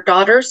that their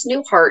daughter's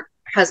new heart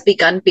has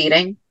begun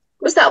beating.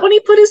 Was that when he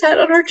put his head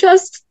on her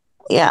chest?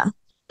 Yeah.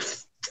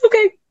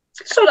 Okay,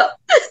 shut up.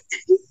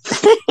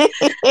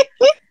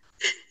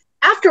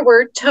 Afterward,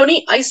 Afterward,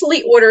 Tony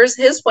icily orders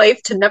his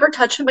wife to never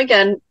touch him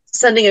again,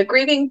 sending a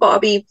grieving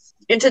Bobbie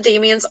into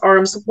Damien's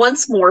arms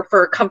once more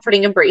for a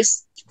comforting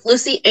embrace.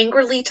 Lucy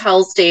angrily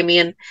tells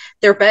Damien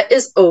their bet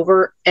is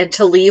over and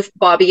to leave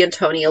Bobbie and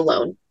Tony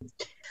alone.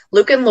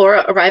 Luke and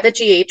Laura arrive at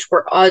GH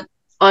where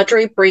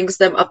Audrey brings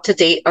them up to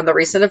date on the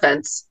recent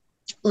events.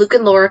 Luke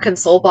and Laura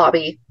console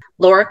Bobbie.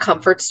 Laura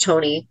comforts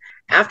Tony.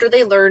 After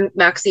they learn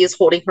Maxie is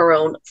holding her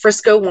own,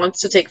 Frisco wants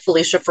to take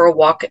Felicia for a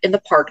walk in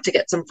the park to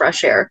get some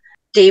fresh air.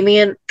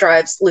 Damien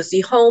drives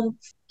Lucy home,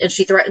 and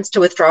she threatens to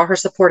withdraw her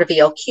support of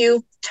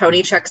ELQ.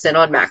 Tony checks in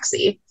on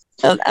Maxie.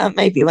 Oh, that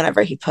might be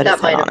whenever he put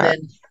his head on her.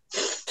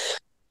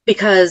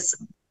 Because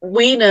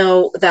we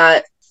know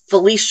that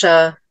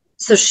Felicia,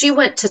 so she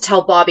went to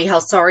tell Bobbie how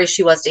sorry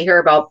she was to hear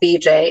about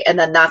BJ, and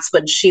then that's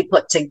when she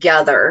put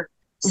together.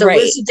 So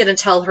Lucy didn't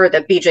tell her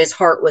that BJ's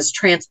heart was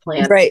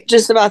transplanted. Right,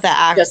 just about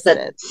that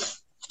accident.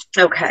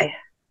 Okay.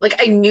 Like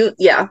I knew,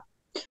 yeah.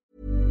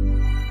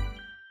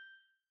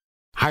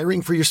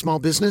 Hiring for your small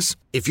business?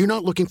 If you're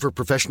not looking for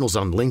professionals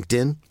on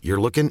LinkedIn, you're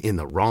looking in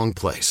the wrong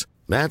place.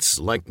 That's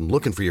like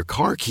looking for your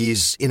car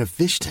keys in a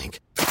fish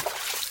tank.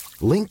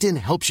 LinkedIn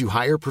helps you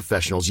hire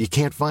professionals you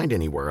can't find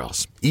anywhere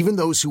else, even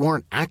those who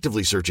aren't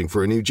actively searching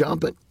for a new job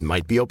but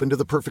might be open to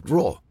the perfect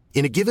role.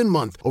 In a given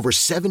month, over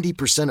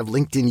 70% of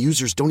LinkedIn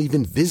users don't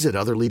even visit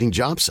other leading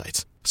job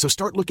sites. So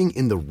start looking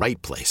in the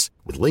right place.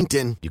 With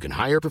LinkedIn, you can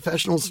hire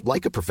professionals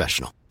like a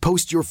professional.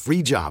 Post your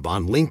free job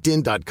on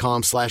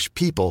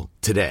linkedin.com/people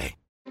today.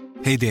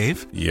 Hey,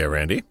 Dave. Yeah,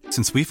 Randy.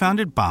 Since we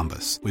founded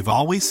Bombas, we've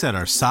always said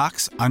our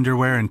socks,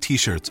 underwear, and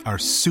T-shirts are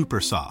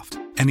super soft.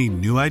 Any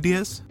new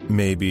ideas?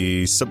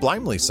 Maybe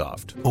sublimely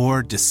soft.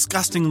 Or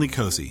disgustingly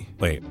cozy.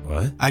 Wait,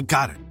 what? I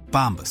got it.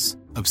 Bombas.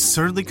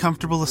 Absurdly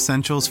comfortable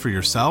essentials for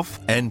yourself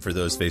and for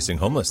those facing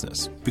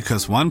homelessness.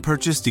 Because one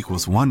purchased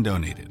equals one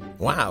donated.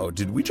 Wow,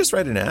 did we just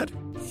write an ad?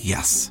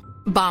 Yes.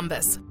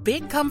 Bombas.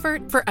 Big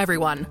comfort for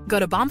everyone. Go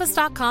to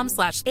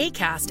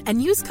bombas.com/ACAST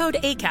and use code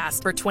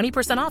ACAST for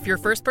 20% off your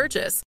first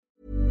purchase.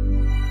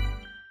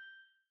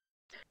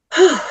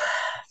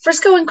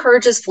 Frisco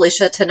encourages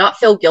Felicia to not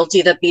feel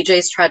guilty that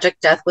BJ's tragic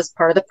death was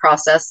part of the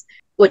process,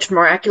 which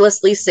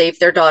miraculously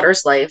saved their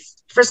daughter's life.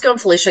 Frisco and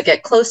Felicia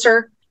get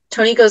closer.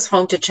 Tony goes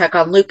home to check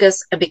on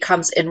Lucas and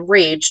becomes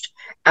enraged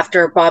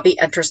after Bobbie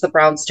enters the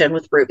brownstone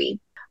with Ruby.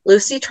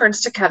 Lucy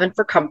turns to Kevin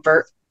for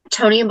comfort.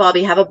 Tony and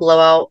Bobbie have a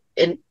blowout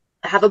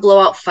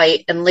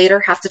fight and later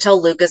have to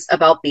tell Lucas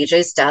about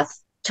BJ's death.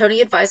 Tony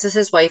advises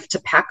his wife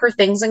to pack her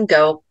things and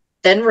go,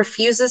 then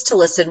refuses to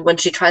listen when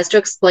she tries to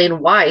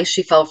explain why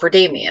she fell for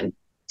Damien.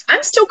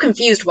 I'm still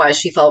confused why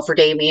she fell for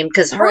Damien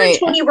because her and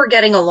Tony were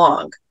getting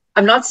along.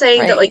 I'm not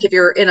saying that like if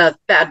you're in a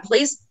bad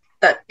place,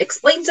 that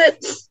explains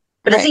it.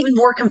 But it's even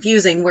more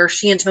confusing where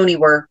she and Tony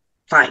were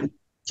fine.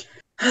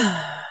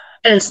 And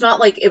it's not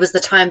like it was the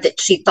time that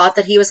she thought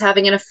that he was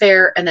having an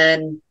affair and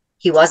then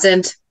he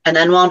wasn't and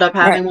then wound up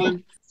having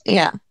one.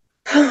 Yeah.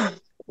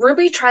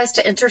 Ruby tries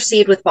to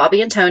intercede with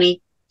Bobbie and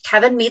Tony.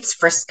 Kevin meets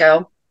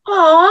Frisco.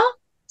 Aw,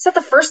 is that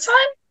the first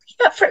time he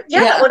met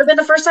That would have been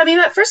the first time he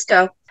met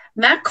Frisco.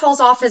 Mac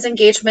calls off his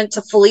engagement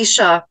to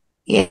Felicia.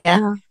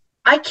 Yeah.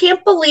 I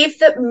can't believe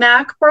that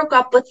Mac broke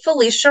up with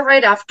Felicia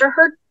right after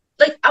her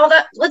like all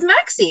that with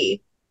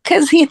Maxie.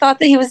 Because he thought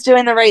that he was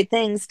doing the right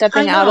thing,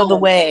 stepping out of the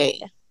way.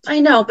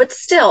 I know, but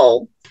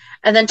still.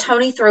 And then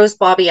Tony throws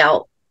Bobbie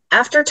out.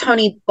 After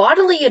Tony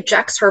bodily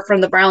ejects her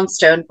from the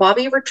brownstone,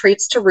 Bobbie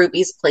retreats to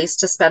Ruby's place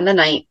to spend the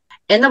night.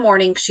 In the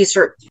morning, she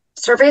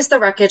surveys the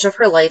wreckage of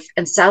her life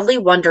and sadly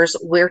wonders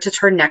where to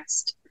turn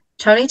next.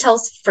 Tony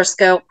tells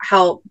Frisco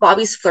how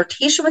Bobbie's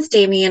flirtation with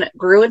Damien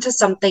grew into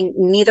something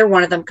neither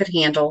one of them could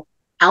handle.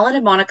 Alan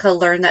and Monica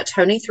learn that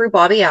Tony threw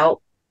Bobbie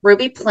out.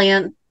 Ruby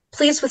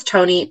pleads with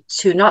Tony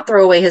to not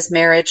throw away his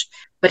marriage,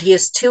 but he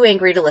is too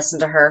angry to listen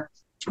to her.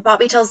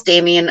 Bobbie tells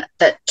Damien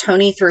that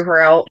Tony threw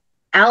her out.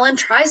 Alan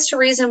tries to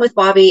reason with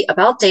Bobbie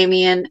about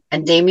Damien,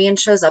 and Damien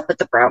shows up at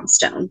the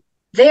brownstone.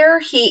 There,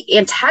 he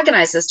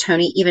antagonizes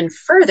Tony even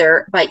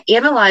further by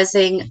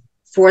analyzing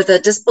for the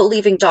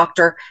disbelieving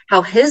doctor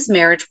how his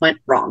marriage went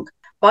wrong.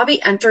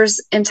 Bobbie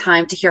enters in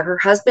time to hear her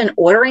husband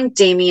ordering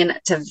Damien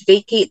to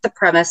vacate the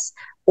premise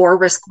or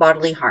risk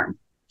bodily harm.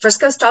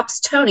 Frisco stops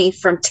Tony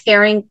from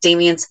tearing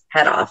Damien's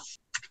head off.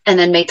 And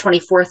then May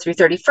 24th through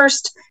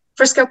 31st,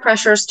 Frisco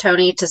pressures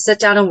Tony to sit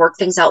down and work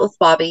things out with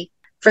Bobbie.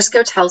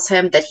 Frisco tells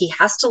him that he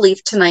has to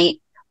leave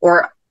tonight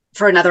or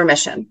for another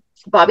mission.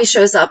 Bobbie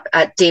shows up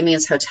at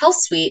Damien's hotel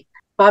suite.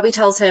 Bobbie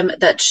tells him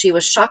that she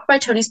was shocked by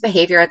Tony's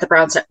behavior at the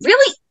brownstone.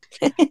 Really?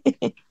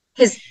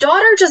 His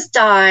daughter just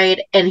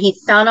died and he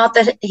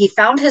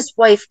found his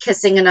wife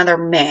kissing another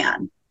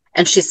man.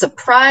 And she's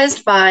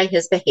surprised by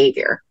his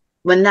behavior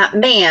when that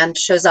man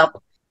shows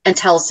up and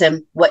tells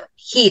him what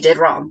he did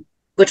wrong,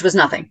 which was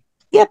nothing.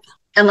 Yep.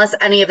 Unless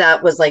any of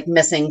that was like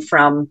missing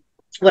from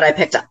what I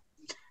picked up.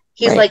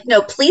 He's like,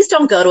 no, please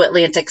don't go to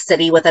Atlantic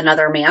City with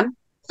another man.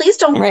 Please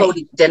don't go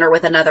to dinner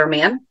with another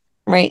man.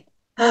 Right.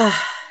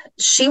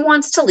 She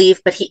wants to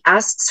leave, but he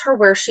asks her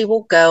where she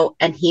will go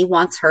and he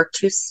wants her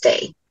to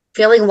stay.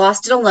 Feeling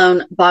lost and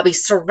alone, Bobbie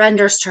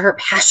surrenders to her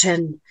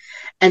passion,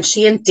 and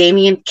she and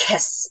Damien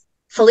kiss.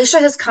 Felicia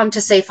has come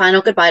to say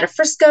final goodbye to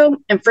Frisco,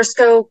 and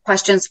Frisco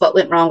questions what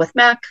went wrong with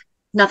Mac.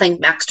 Nothing,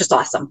 Mac's just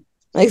awesome.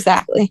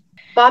 Exactly.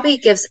 Bobbie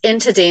gives in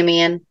to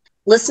Damien.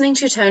 Listening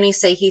to Tony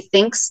say he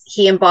thinks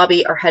he and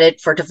Bobbie are headed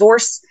for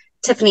divorce,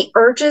 Tiffany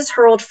urges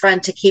her old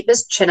friend to keep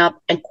his chin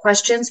up and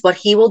questions what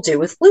he will do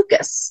with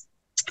Lucas.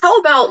 How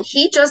about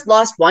he just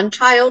lost one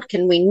child?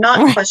 Can we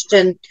not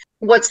question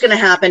what's going to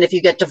happen if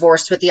you get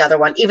divorced with the other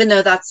one? Even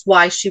though that's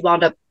why she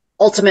wound up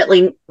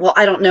ultimately, well,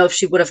 I don't know if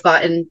she would have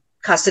gotten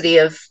custody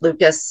of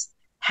Lucas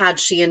had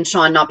she and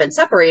Sean not been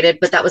separated,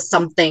 but that was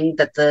something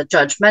that the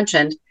judge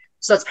mentioned.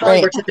 So that's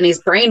probably where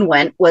Tiffany's brain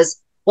went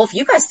was, well, if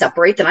you guys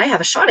separate, then I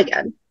have a shot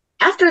again.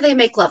 After they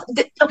make love.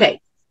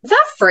 Okay,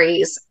 that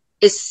phrase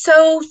is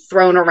so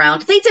thrown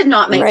around. They did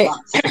not make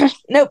love.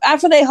 Nope,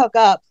 after they hook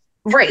up.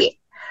 Right.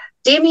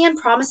 Damien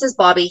promises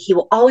Bobbie he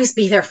will always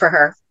be there for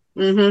her.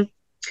 Mm-hmm.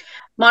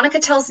 Monica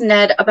tells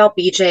Ned about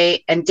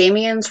BJ and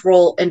Damien's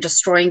role in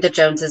destroying the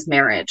Joneses'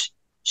 marriage.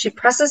 She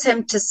presses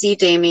him to see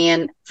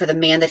Damien for the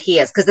man that he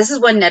is, because this is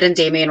when Ned and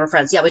Damien were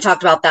friends. Yeah, we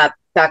talked about that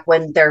back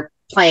when they're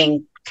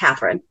playing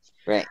Catherine.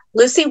 Right.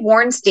 Lucy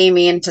warns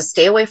Damien to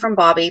stay away from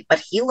Bobbie,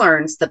 but he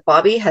learns that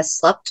Bobbie has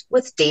slept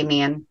with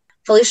Damien.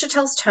 Felicia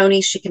tells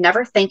Tony she can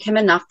never thank him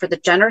enough for the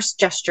generous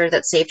gesture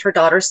that saved her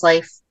daughter's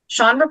life.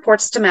 Sean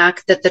reports to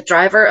Mac that the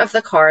driver of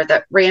the car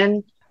that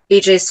ran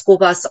BJ's school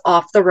bus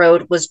off the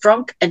road was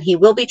drunk and he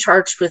will be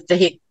charged with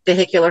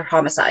vehicular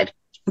homicide.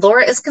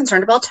 Laura is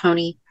concerned about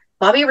Tony.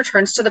 Bobbie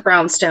returns to the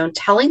brownstone,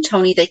 telling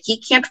Tony that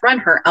he can't run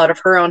her out of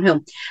her own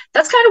home.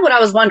 That's kind of what I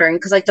was wondering,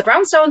 because like the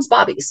brownstone's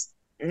Bobbie's.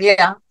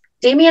 Yeah.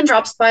 Damien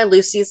drops by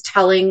Lucy's,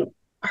 telling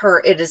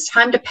her it is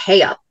time to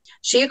pay up.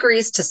 She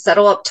agrees to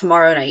settle up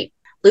tomorrow night.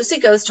 Lucy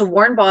goes to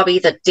warn Bobbie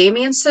that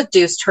Damien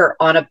seduced her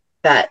on a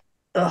bet.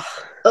 Ugh.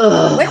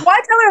 Wait,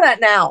 why tell her that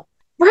now?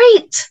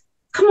 Right.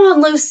 Come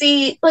on,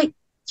 Lucy. Like,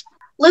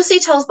 Lucy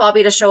tells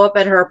Bobbie to show up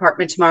at her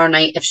apartment tomorrow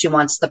night if she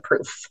wants the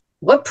proof.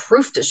 What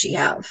proof does she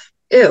have?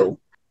 Ew.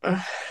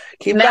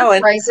 Keep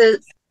going.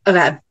 Rises.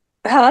 Okay.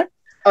 Huh?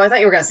 Oh, I thought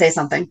you were going to say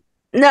something.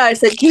 No, I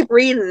said keep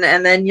reading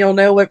and then you'll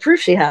know what proof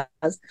she has.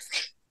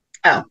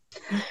 Oh.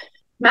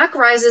 Mac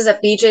rises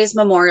at BJ's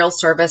memorial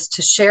service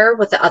to share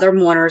with the other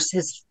mourners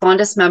his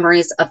fondest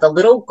memories of the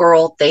little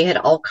girl they had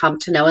all come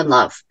to know and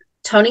love.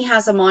 Tony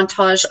has a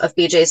montage of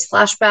BJ's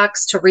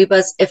flashbacks to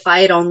Reba's If I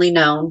Had Only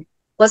Known.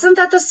 Wasn't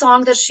that the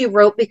song that she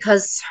wrote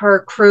because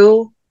her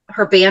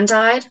band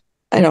died?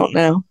 I don't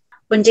know.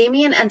 When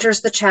Damien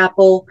enters the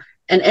chapel,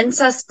 an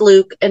incest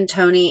Luke,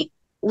 Tony,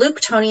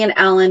 and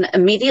Alan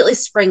immediately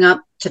spring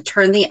up to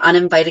turn the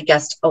uninvited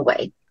guest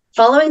away.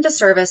 Following the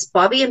service,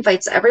 Bobbie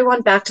invites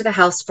everyone back to the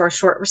house for a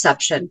short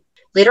reception.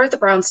 Later at the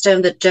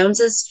brownstone, the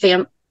Joneses'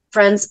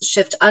 friends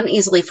shift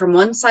uneasily from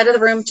one side of the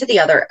room to the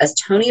other as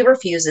Tony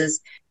refuses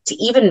to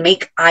even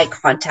make eye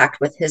contact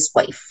with his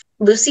wife.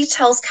 Lucy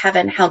tells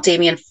Kevin how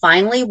Damien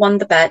finally won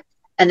the bet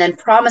and then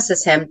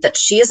promises him that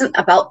she isn't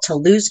about to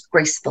lose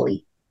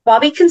gracefully.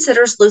 Bobbie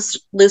considers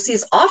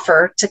Lucy's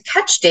offer to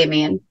catch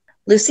Damien.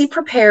 Lucy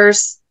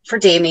prepares for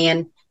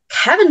Damien.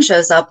 Kevin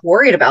shows up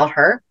worried about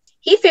her.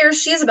 He fears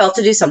she is about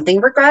to do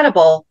something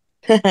regrettable.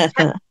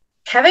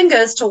 Kevin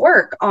goes to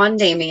work on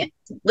Damien.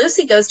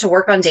 Lucy goes to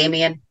work on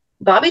Damien.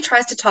 Bobbie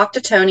tries to talk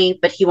to Tony,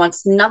 but he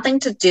wants nothing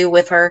to do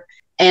with her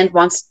and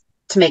wants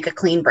to make a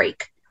clean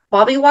break.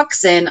 Bobbie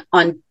walks in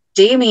on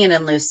Damien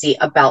and Lucy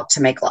about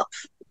to make love.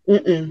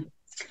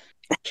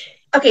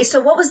 Okay,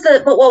 so what was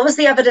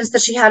the evidence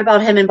that she had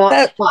about him and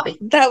Bobbie?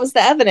 That was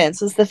the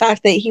evidence, was the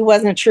fact that he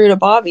wasn't true to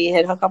Bobbie. He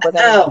had hooked up with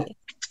everybody.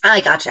 I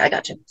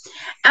gotcha.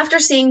 After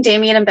seeing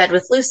Damien in bed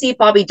with Lucy,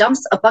 Bobbie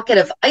dumps a bucket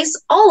of ice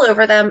all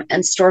over them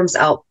and storms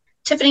out.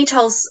 Tiffany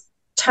tells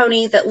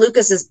Tony that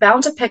Lucas is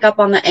bound to pick up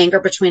on the anger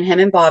between him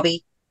and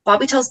Bobbie.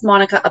 Bobbie tells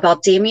Monica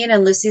about Damien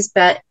and Lucy's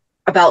bet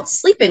about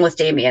sleeping with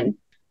Damien.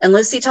 And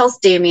Lucy tells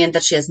Damien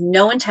that she has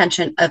no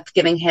intention of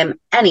giving him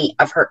any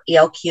of her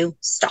ELQ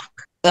stock.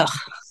 Ugh.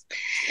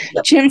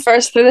 Yep. June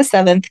 1st through the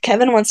 7th,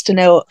 Kevin wants to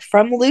know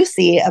from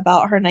Lucy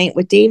about her night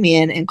with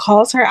Damien and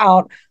calls her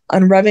out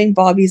on rubbing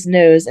Bobbie's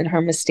nose in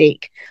her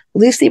mistake.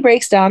 Lucy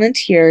breaks down in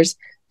tears.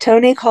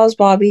 Tony calls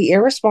Bobbie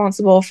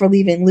irresponsible for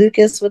leaving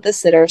Lucas with the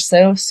sitter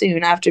so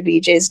soon after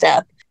BJ's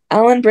death.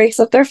 Alan breaks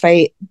up their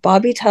fight.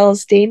 Bobbie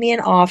tells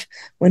Damien off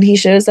when he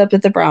shows up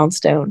at the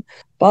brownstone.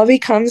 Bobbie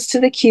comes to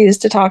the queues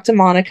to talk to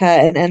Monica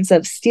and ends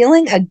up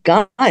stealing a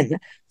gun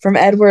from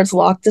Edward's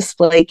locked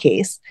display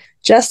case.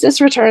 Justice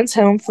returns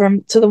home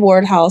to the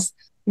ward house.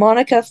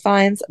 Monica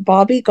finds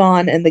Bobbie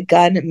gone and the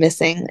gun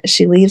missing.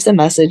 She leaves a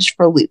message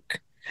for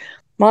Luke.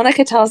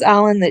 Monica tells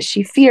Alan that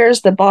she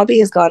fears that Bobbie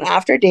has gone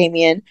after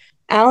Damien.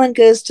 Alan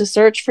goes to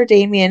search for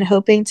Damien,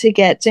 hoping to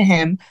get to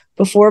him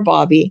before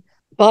Bobbie.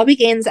 Bobbie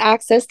gains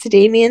access to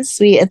Damien's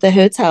suite at the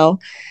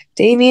hotel.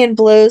 Damien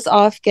blows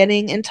off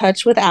getting in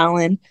touch with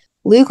Alan.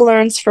 Luke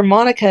learns from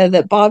Monica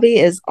that Bobbie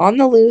is on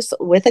the loose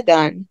with a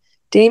gun.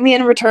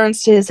 Damien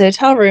returns to his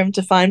hotel room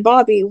to find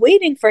Bobbie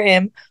waiting for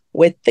him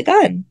with the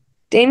gun.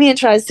 Damien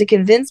tries to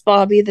convince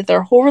Bobbie that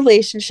their whole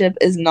relationship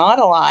is not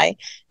a lie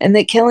and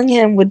that killing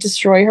him would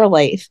destroy her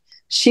life.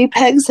 She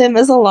pegs him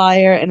as a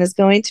liar and is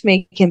going to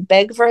make him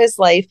beg for his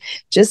life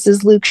just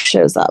as Luke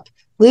shows up.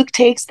 Luke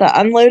takes the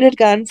unloaded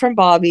gun from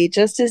Bobbie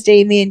just as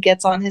Damien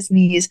gets on his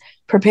knees,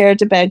 prepared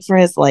to beg for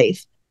his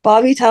life.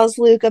 Bobbie tells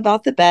Luke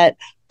about the bet.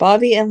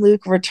 Bobbie and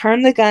Luke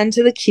return the gun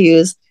to the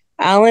Qs.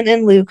 Alan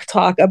and Luke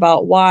talk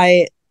about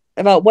what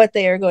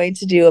they are going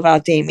to do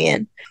about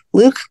Damien.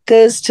 Luke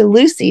goes to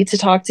Lucy to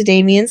talk to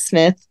Damien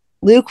Smith.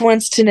 Luke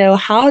wants to know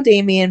how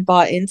Damien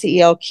bought into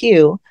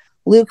ELQ.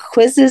 Luke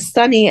quizzes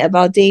Sonny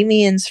about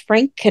Damien's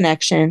Frank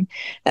connection,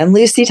 and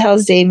Lucy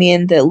tells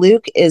Damien that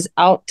Luke is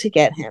out to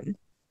get him.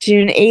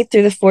 June 8th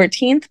through the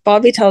 14th,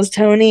 Bobbie tells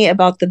Tony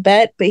about the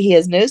bet, but he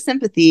has no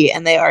sympathy,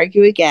 and they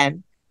argue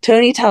again.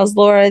 Tony tells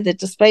Laura that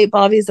despite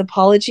Bobbie's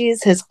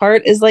apologies, his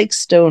heart is like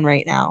stone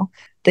right now.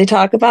 They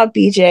talk about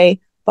BJ.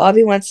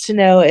 Bobbie wants to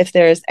know if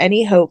there is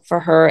any hope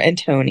for her and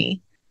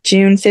Tony.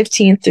 June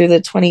 15th through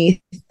the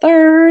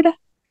 23rd,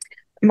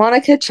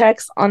 Monica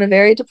checks on a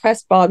very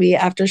depressed Bobbie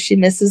after she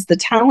misses the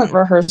talent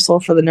rehearsal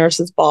for the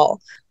nurses'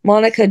 ball.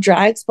 Monica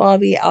drags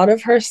Bobbie out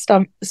of her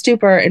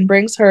stupor and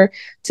brings her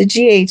to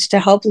GH to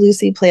help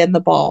Lucy plan the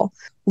ball.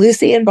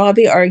 Lucy and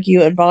Bobbie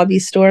argue, and Bobbie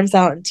storms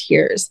out in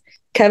tears.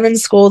 Kevin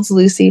scolds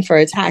Lucy for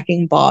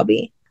attacking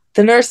Bobbie.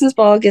 The nurses'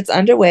 ball gets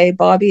underway.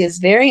 Bobbie is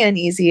very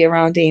uneasy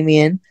around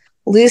Damien.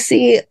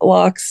 Lucy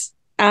locks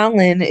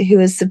Alan, who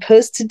is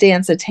supposed to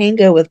dance a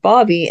tango with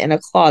Bobbie, in a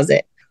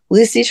closet.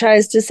 Lucy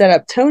tries to set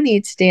up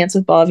Tony to dance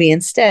with Bobbie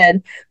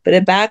instead, but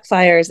it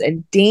backfires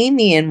and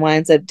Damien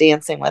winds up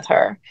dancing with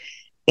her.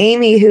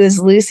 Amy, who is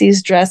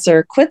Lucy's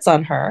dresser, quits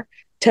on her.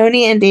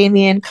 Tony and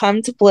Damien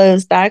come to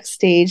blows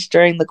backstage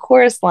during the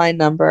chorus line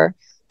number.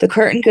 The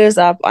curtain goes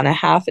up on a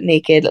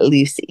half-naked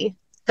Lucy.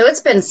 So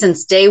it's been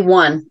since day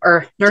one,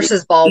 or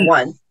Nurses Ball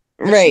 1.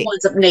 Right. She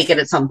winds up naked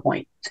at some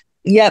point.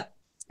 Yep.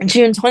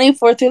 June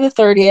 24th through the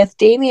 30th,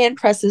 Damien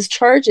presses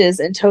charges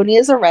and Tony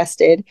is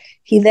arrested.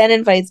 He then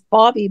invites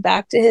Bobbie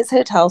back to his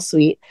hotel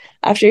suite.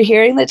 After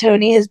hearing that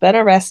Tony has been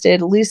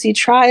arrested, Lucy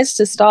tries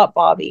to stop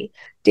Bobbie.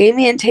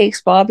 Damien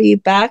takes Bobbie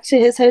back to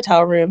his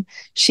hotel room.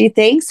 She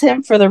thanks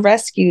him for the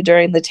rescue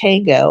during the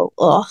tango.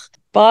 Ugh.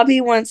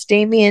 Bobbie wants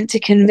Damien to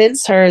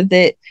convince her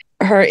that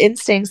her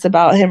instincts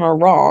about him are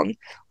wrong.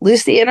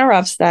 Lucy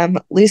interrupts them.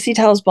 Lucy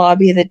tells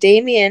Bobbie that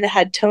Damien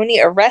had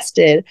Tony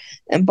arrested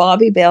and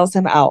Bobbie bails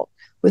him out.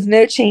 With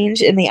no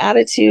change in the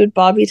attitude,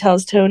 Bobbie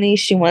tells Tony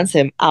she wants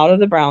him out of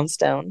the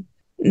brownstone.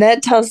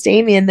 Ned tells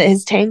Damien that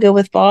his tango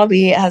with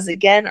Bobbie has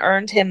again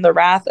earned him the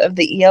wrath of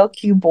the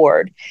ELQ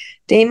board.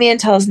 Damien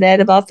tells Ned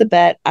about the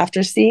bet.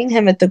 After seeing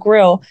him at the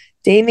grill,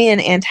 Damien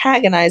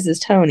antagonizes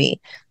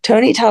Tony.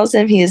 Tony tells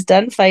him he is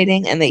done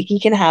fighting and that he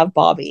can have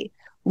Bobbie.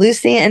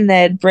 Lucy and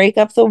Ned break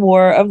up the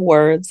war of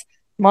words.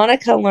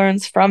 Monica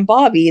learns from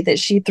Bobbie that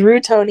she threw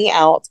Tony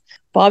out.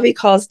 Bobbie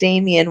calls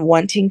Damien,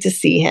 wanting to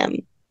see him.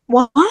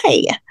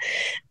 Why?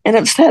 An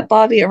upset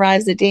Bobbie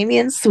arrives at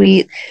Damien's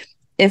suite.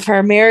 If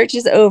her marriage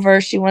is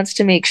over, she wants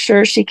to make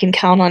sure she can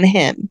count on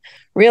him.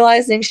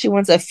 Realizing she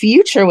wants a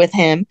future with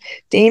him,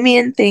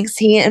 Damien thinks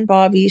he and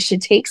Bobbie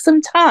should take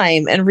some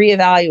time and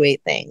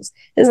reevaluate things.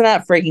 Isn't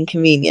that freaking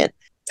convenient?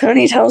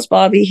 Tony tells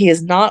Bobbie he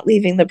is not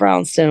leaving the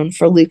brownstone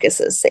for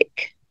Lucas's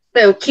sake.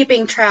 So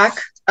keeping track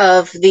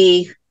of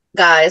the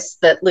guys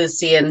that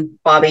Lucy and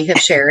Bobbie have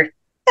shared.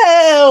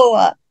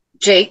 Oh!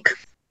 Jake,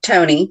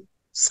 Tony,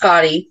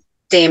 Scotty,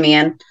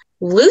 Damien.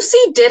 Lucy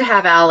did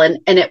have Alan,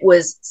 and it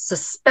was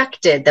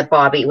suspected that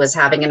Bobbie was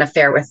having an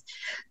affair with.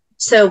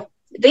 So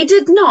they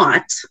did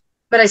not,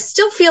 but I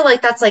still feel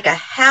like that's like a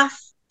half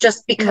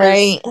just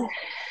because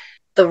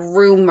the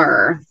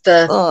rumor.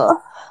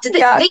 Did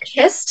they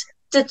kissed?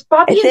 Did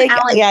Bobbie and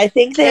Alan? Yeah, I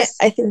think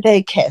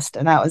they kissed,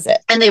 and that was it.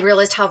 And they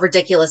realized how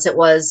ridiculous it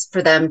was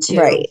for them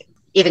to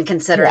even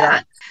consider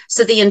that.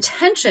 So the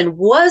intention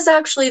was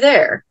actually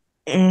there.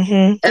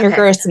 Mm-hmm. Okay. You're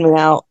grossing me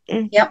out.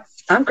 Yep.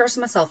 I'm grossing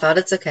myself out.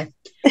 It's okay.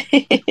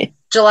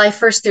 July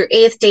 1st through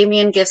 8th,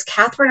 Damien gives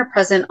Catherine a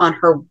present on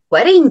her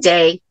wedding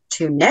day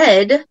to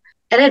Ned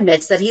and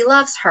admits that he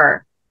loves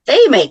her.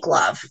 They make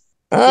love.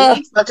 He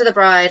makes love to the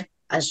bride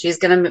as she's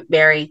going to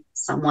marry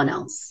someone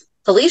else.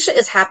 Felicia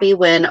is happy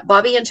when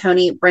Bobbie and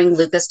Tony bring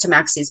Lucas to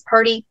Maxie's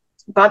party.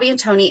 Bobbie and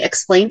Tony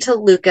explain to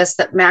Lucas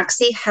that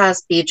Maxie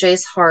has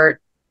BJ's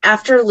heart.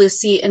 After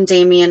Lucy and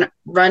Damien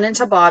run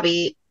into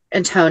Bobbie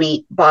and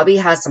Tony, Bobbie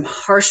has some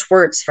harsh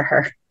words for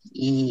her.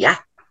 Yeah.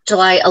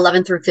 July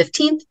 11th through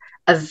 15th,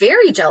 a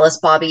very jealous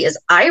Bobbie is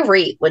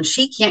irate when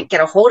she can't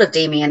get a hold of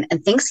Damien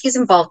and thinks he's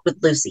involved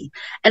with Lucy.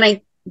 And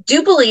I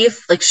do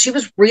believe like she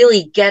was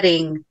really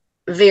getting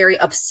very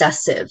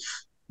obsessive,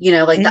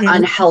 the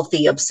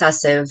unhealthy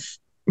obsessive.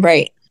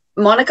 Right.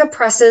 Monica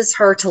presses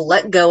her to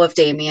let go of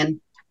Damien.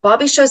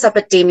 Bobbie shows up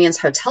at Damien's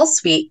hotel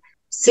suite,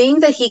 seeing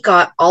that he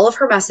got all of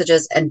her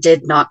messages and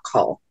did not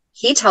call.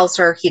 He tells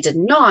her he did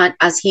not,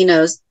 as he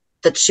knows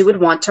that she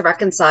would want to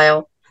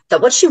reconcile,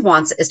 that what she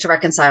wants is to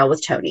reconcile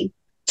with Tony.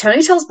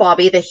 Tony tells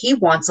Bobbie that he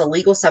wants a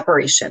legal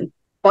separation.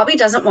 Bobbie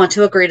doesn't want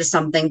to agree to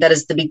something that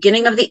is the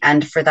beginning of the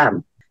end for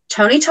them.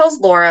 Tony tells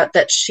Laura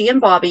that she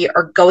and Bobbie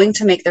are going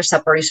to make their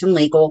separation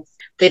legal.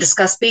 They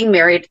discuss being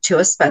married to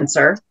a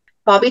Spencer.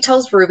 Bobbie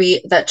tells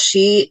Ruby that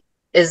she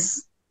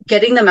is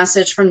getting the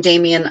message from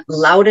Damien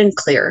loud and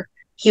clear.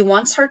 He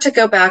wants her to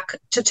go back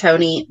to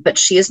Tony, but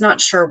she is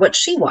not sure what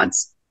she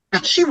wants.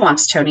 If she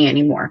wants Tony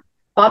anymore.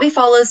 Bobbie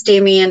follows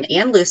Damien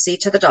and Lucy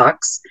to the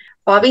docks.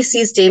 Bobbie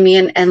sees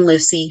Damien and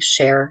Lucy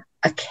share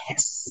a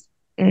kiss.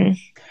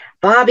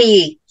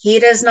 Bobbie, he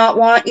does not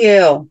want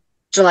you.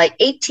 July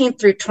 18th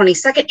through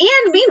 22nd.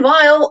 And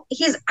meanwhile,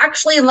 he's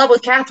actually in love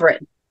with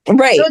Catherine.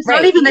 Right. So it's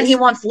not even that he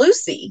wants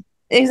Lucy.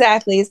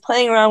 Exactly. He's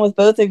playing around with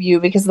both of you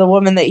because the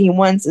woman that he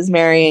wants is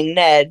marrying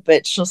Ned,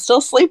 but she'll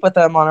still sleep with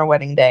him on her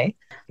wedding day.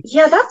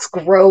 Yeah, that's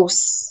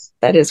gross.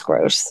 That is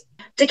gross.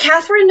 Did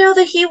Catherine know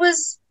that he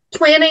was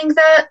planning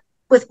that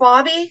with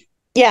Bobbie?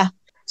 Yeah.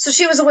 So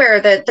she was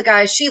aware that the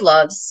guy she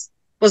loves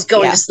was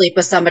going to sleep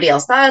with somebody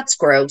else. That's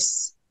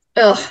gross.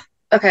 Ugh.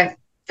 Okay.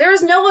 There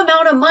is no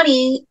amount of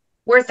money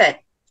worth it.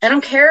 I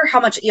don't care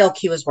how much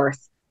ELQ is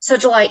worth. So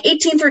July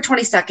 18th through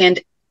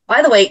 22nd.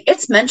 By the way,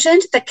 it's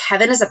mentioned that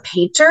Kevin is a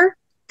painter.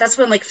 That's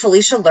when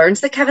Felicia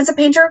learns that Kevin's a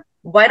painter.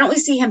 Why don't we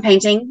see him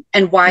painting?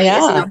 And why is he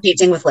not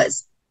painting with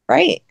Liz?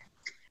 Right.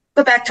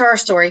 But back to our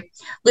story.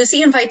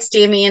 Lucy invites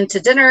Damien to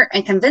dinner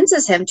and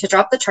convinces him to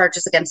drop the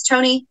charges against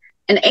Tony.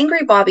 An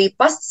angry Bobbie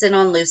busts in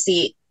on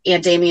Lucy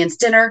and Damien's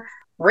dinner,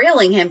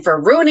 railing him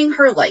for ruining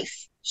her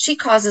life. She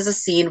causes a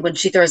scene when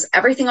she throws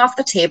everything off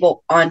the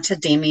table onto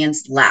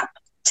Damien's lap.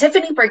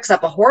 Tiffany breaks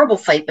up a horrible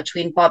fight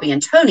between Bobbie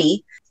and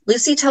Tony.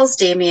 Lucy tells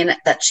Damien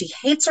that she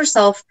hates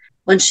herself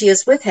when she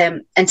is with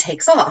him and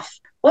takes off.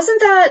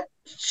 Wasn't that,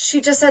 she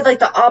just said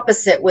the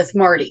opposite with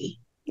Marty?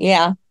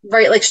 Yeah.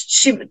 Right,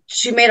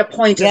 she made a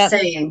point of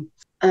saying,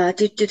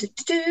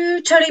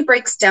 Tony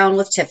breaks down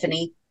with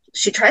Tiffany.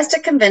 She tries to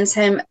convince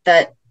him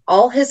that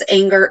all his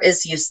anger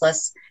is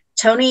useless.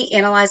 Tony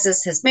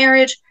analyzes his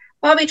marriage.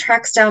 Bobbie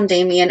tracks down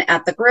Damien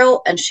at the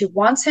grill, and she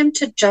wants him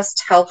to just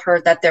tell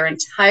her that their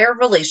entire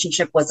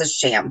relationship was a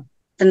sham.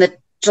 Then the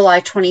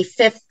July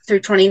 25th through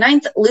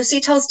 29th,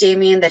 Lucy tells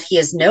Damien that he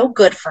is no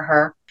good for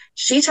her.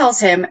 She tells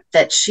him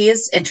that she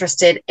is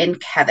interested in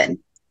Kevin.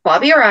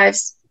 Bobbie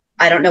arrives.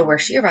 I don't know where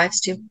she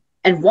arrives to.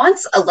 And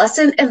wants a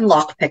lesson in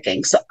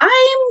lockpicking. So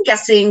I'm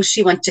guessing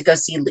she went to go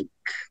see Luke.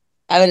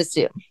 I would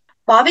assume.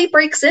 Bobbie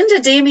breaks into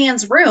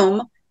Damien's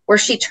room where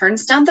she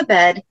turns down the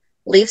bed,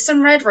 leaves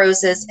some red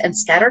roses and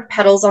scattered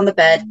petals on the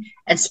bed,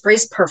 and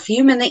sprays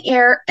perfume in the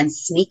air and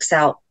sneaks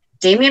out.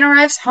 Damien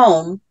arrives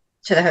home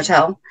to the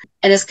hotel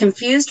and is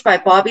confused by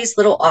Bobbie's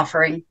little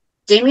offering.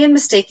 Damien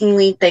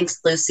mistakenly thanks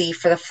Lucy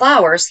for the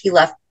flowers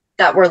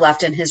that were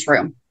left in his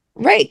room.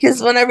 Right,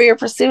 because whenever you're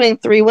pursuing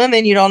 3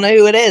 women, you don't know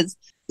who it is.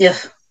 Yeah.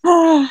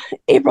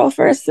 April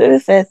 1st through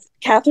the 5th,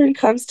 Catherine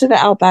comes to the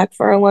Outback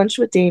for a lunch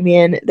with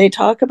Damien. They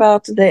talk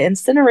about the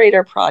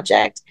incinerator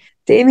project.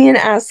 Damien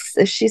asks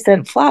if she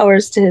sent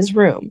flowers to his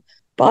room.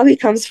 Bobbie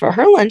comes for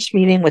her lunch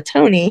meeting with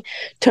Tony.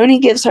 Tony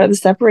gives her the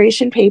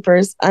separation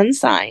papers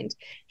unsigned.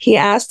 He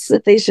asks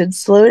if they should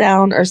slow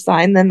down or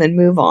sign them and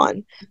move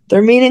on.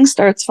 Their meeting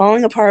starts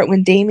falling apart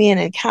when Damien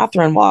and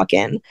Catherine walk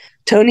in.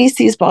 Tony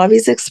sees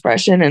Bobbie's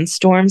expression and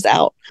storms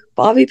out.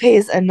 Bobbie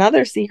pays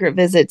another secret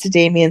visit to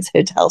Damien's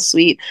hotel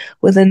suite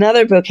with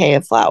another bouquet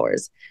of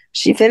flowers.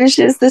 She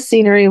finishes the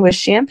scenery with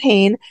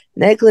champagne,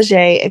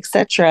 negligee,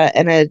 etc.,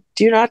 and a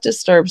do not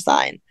disturb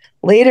sign.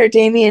 Later,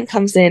 Damien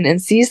comes in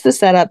and sees the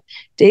setup.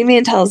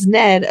 Damien tells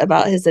Ned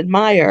about his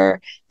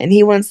admirer, and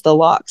he wants the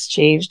locks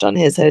changed on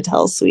his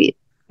hotel suite.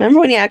 Remember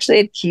when he actually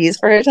had keys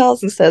for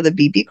hotels instead of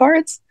the BB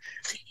cards?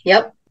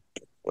 Yep.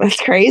 That's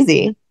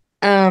crazy.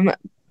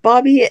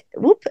 Bobbie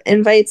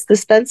invites the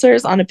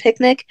Spencers on a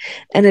picnic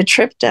and a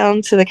trip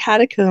down to the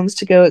catacombs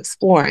to go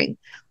exploring.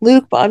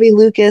 Luke, Bobbie,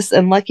 Lucas,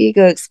 and Lucky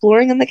go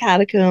exploring in the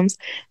catacombs,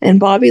 and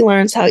Bobbie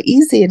learns how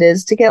easy it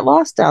is to get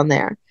lost down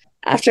there.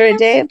 After a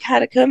day of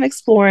catacomb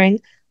exploring,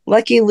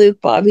 Lucky, Luke,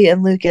 Bobbie,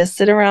 and Lucas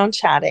sit around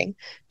chatting.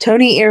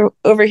 Tony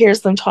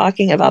overhears them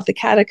talking about the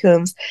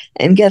catacombs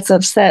and gets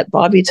upset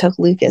Bobbie took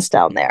Lucas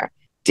down there.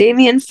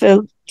 Damien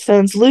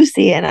phones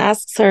Lucy and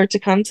asks her to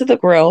come to the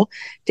grill.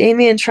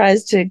 Damien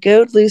tries to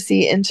goad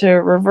Lucy into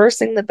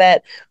reversing the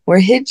bet where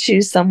he'd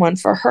choose someone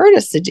for her to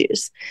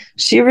seduce.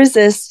 She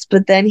resists,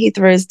 but then he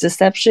throws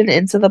deception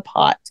into the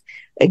pot.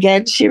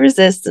 Again, she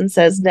resists and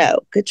says no.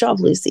 Good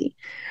job, Lucy.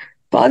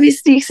 Bobbie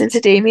sneaks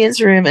into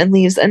Damien's room and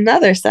leaves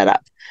another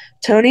setup.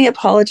 Tony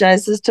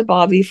apologizes to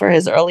Bobbie for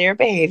his earlier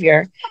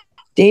behavior.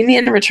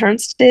 Damien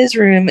returns to his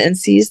room and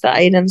sees the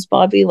items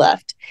Bobbie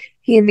left.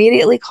 He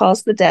immediately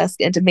calls the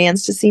desk and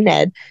demands to see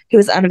Ned, who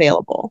is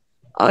unavailable.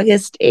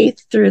 August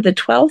 8th through the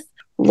 12th,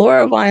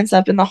 Laura winds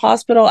up in the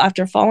hospital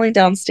after falling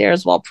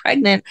downstairs while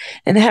pregnant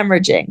and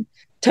hemorrhaging.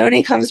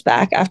 Tony comes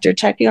back after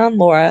checking on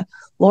Laura.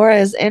 Laura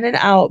is in and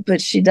out,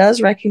 but she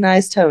does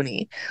recognize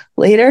Tony.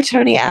 Later,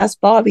 Tony asks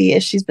Bobbie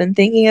if she's been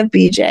thinking of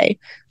BJ.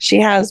 She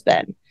has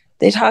been.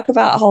 They talk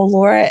about how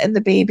Laura and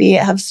the baby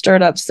have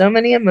stirred up so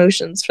many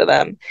emotions for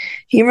them.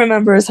 He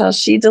remembers how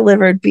she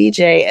delivered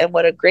BJ and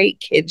what a great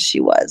kid she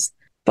was.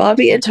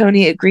 Bobbie and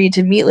Tony agreed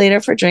to meet later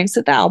for drinks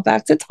at the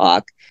Outback to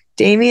talk.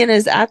 Damien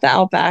is at the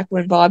Outback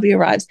when Bobbie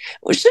arrives.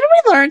 Well, shouldn't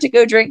we learn to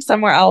go drink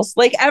somewhere else?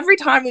 Like every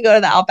time we go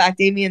to the Outback,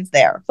 Damien's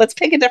there. Let's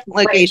pick a different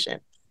location.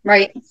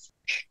 Right.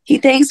 He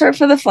thanks her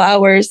for the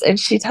flowers, and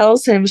she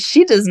tells him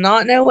she does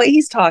not know what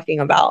he's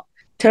talking about.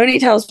 Tony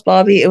tells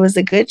Bobbie it was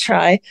a good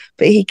try,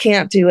 but he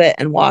can't do it,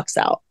 and walks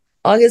out.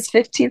 August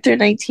 15th through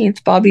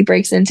 19th, Bobbie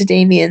breaks into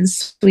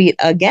Damien's suite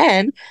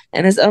again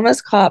and is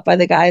almost caught by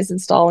the guys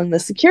installing the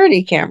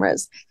security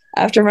cameras.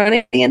 After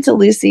running into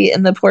Lucy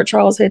in the Port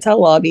Charles Hotel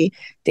lobby,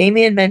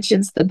 Damien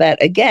mentions the bet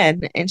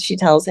again, and she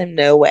tells him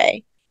no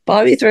way.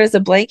 Bobbie throws a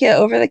blanket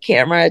over the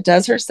camera,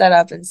 does her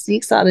setup, and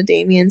sneaks out of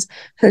Damien's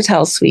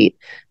hotel suite.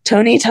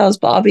 Tony tells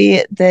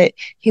Bobbie that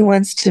he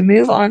wants to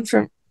move on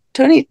from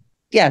Tony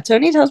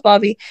tells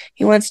Bobbie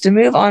he wants to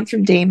move on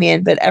from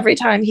Damien, but every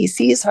time he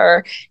sees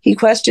her, he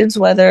questions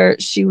whether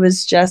she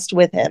was just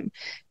with him.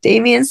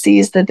 Damien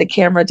sees that the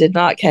camera did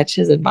not catch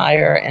his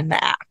admirer in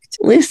the act.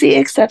 Lucy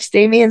accepts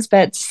Damien's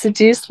bet to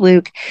seduce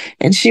Luke,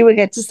 and she would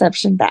get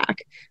deception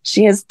back.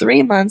 She has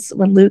 3 months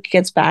when Luke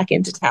gets back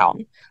into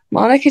town.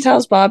 Monica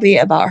tells Bobbie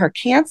about her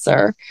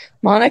cancer.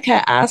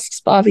 Monica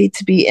asks Bobbie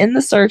to be in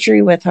the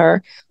surgery with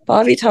her.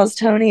 Bobbie tells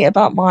Tony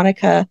about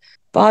Monica.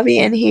 Bobbie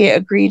and he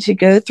agree to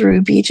go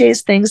through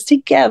BJ's things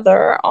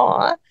together.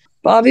 Aw.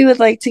 Bobbie would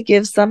like to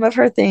give some of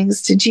her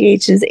things to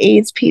GH's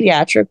AIDS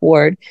pediatric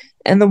ward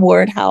and the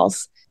ward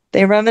house.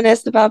 They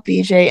reminisce about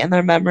BJ and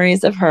their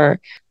memories of her.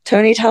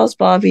 Tony tells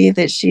Bobbie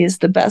that she is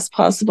the best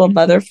possible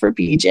mother for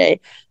BJ,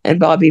 and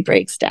Bobbie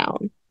breaks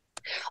down.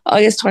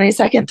 August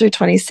 22nd through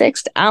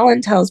 26th,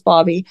 Alan tells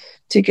Bobbie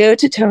to go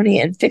to Tony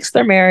and fix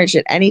their marriage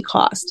at any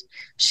cost.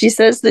 She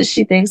says that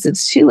she thinks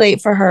it's too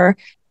late for her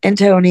and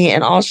Tony,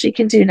 and all she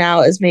can do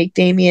now is make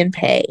Damien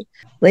pay.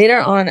 Later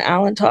on,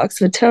 Alan talks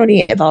with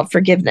Tony about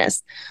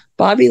forgiveness.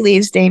 Bobbie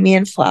leaves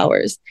Damien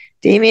flowers.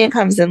 Damien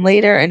comes in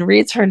later and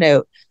reads her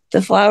note.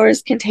 The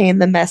flowers contain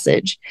the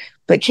message,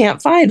 but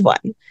can't find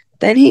one.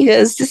 Then he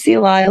goes to see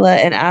Lila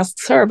and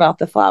asks her about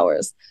the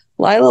flowers.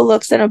 Lila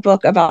looks in a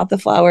book about the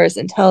flowers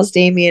and tells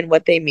Damien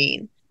what they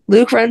mean.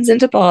 Luke runs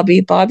into Bobbie.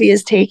 Bobbie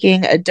is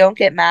taking a don't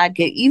get mad,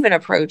 get even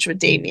approach with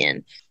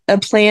Damien. The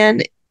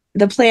plan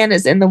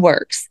is in the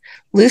works.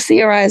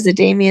 Lucy arrives at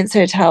Damien's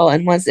hotel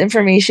and wants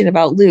information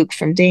about Luke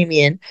from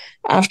Damien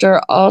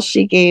after all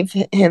she gave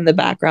him the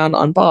background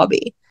on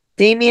Bobbie.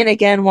 Damien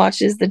again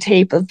watches the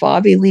tape of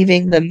Bobbie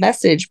leaving the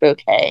message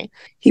bouquet.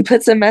 He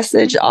puts a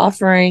message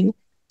offering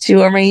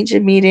to arrange a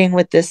meeting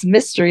with this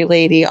mystery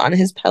lady on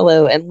his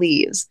pillow and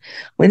leaves.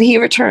 When he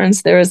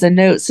returns, there is a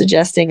note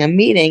suggesting a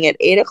meeting at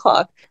 8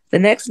 o'clock the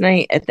next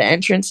night at the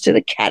entrance to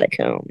the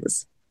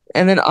catacombs.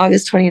 And then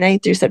August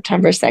 29th through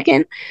September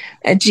 2nd,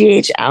 at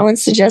GH, Alan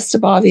suggests to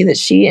Bobbie that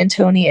she and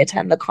Tony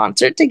attend the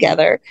concert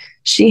together.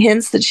 She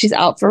hints that she's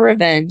out for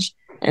revenge,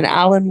 and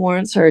Alan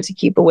warns her to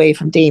keep away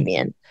from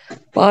Damien.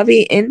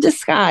 Bobbie, in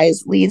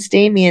disguise, leads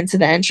Damien to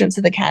the entrance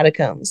of the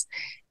catacombs.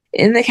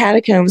 In the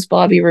catacombs,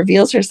 Bobbie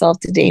reveals herself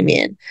to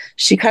Damien.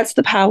 She cuts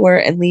the power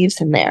and leaves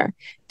him there.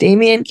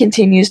 Damien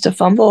continues to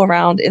fumble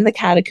around in the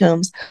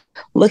catacombs,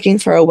 looking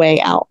for a way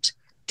out.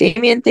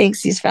 Damien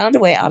thinks he's found a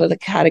way out of the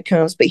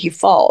catacombs, but he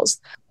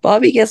falls.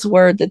 Bobbie gets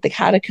word that the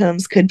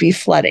catacombs could be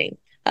flooding.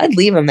 I'd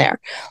leave him there.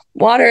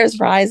 Water is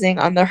rising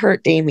on the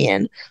hurt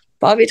Damien.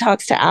 Bobbie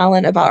talks to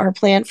Alan about her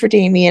plan for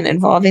Damien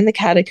involving the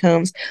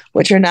catacombs,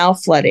 which are now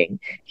flooding.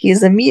 He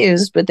is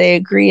amused, but they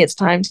agree it's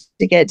time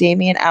to get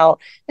Damien out,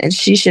 and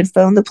she should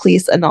phone the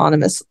police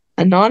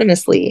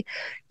anonymously.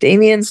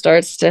 Damien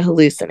starts to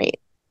hallucinate.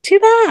 Too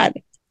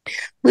bad.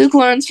 Luke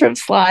learns from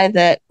Sly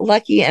that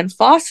Lucky and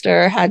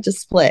Foster had to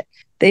split.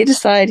 They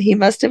decide he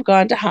must have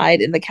gone to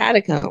hide in the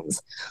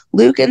catacombs.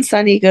 Luke and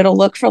Sonny go to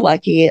look for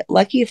Lucky.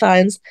 Lucky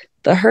finds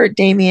the hurt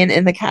Damien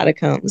in the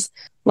catacombs.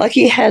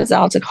 Lucky heads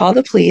out to call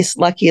the police.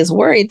 Lucky is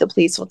worried the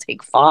police will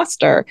take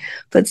Foster,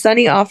 but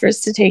Sonny offers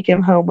to take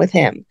him home with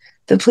him.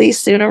 The police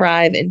soon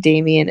arrive and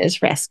Damien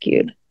is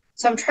rescued.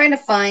 So I'm trying to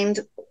find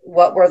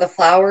what were the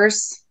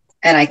flowers,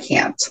 and I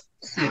can't.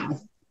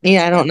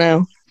 Yeah, I don't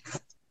know.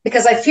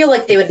 Because I feel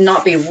like they would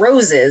not be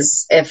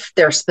roses if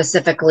they're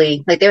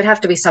specifically, like they would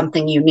have to be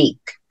something unique.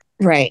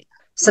 Right.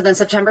 So then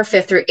September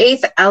 5th through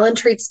 8th, Alan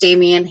treats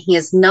Damien. He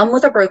is numb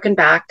with a broken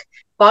back.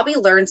 Bobbie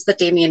learns that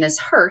Damien is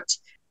hurt.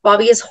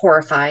 Bobbie is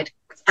horrified.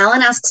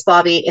 Alan asks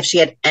Bobbie if she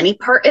had any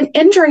part in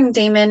injuring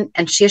Damien,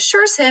 and she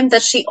assures him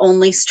that she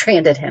only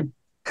stranded him.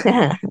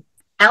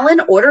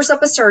 Alan orders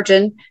up a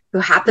surgeon who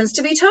happens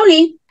to be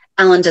Tony.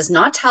 Alan does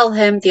not tell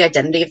him the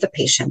identity of the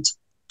patient.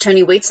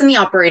 Tony waits in the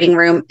operating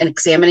room and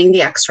examining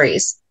the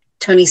x-rays.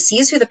 Tony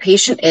sees who the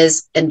patient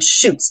is and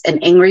shoots an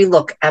angry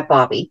look at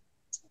Bobbie.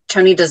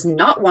 Tony does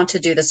not want to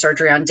do the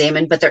surgery on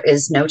Damien, but there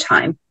is no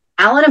time.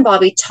 Alan and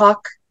Bobbie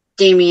talk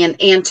Damien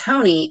and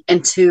Tony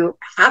into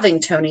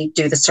having Tony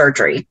do the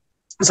surgery.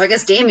 So I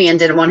guess Damien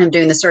didn't want him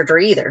doing the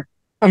surgery either.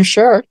 I'm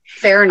sure.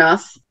 Fair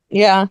enough.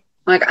 Yeah.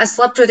 Like, I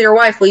slept with your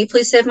wife. Will you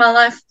please save my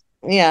life?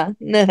 Yeah.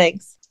 No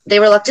thanks. They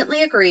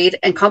reluctantly agreed,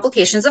 and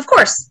complications, of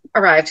course,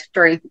 arise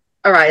during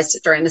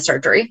the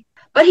surgery.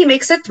 But he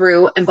makes it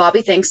through, and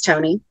Bobbie thanks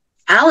Tony.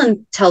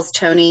 Alan tells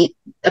Tony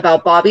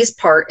about Bobbie's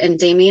part in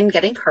Damien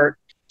getting hurt.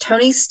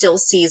 Tony still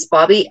sees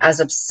Bobbie as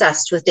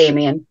obsessed with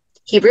Damien.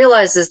 He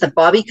realizes that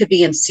Bobbie could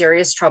be in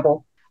serious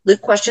trouble.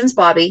 Luke questions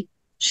Bobbie.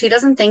 She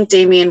doesn't think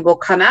Damien will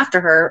come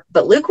after her,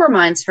 but Luke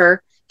reminds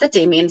her that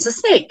Damien's a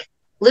snake.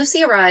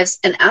 Lucy arrives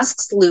and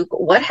asks Luke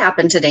what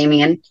happened to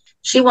Damien.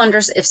 She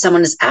wonders if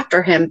someone is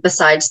after him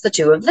besides the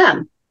two of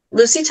them.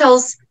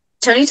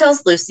 Tony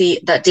tells Lucy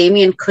that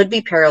Damien could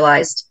be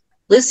paralyzed.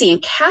 Lucy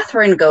and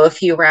Catherine go a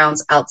few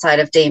rounds outside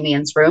of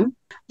Damien's room.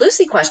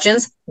 Lucy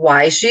questions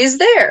why she's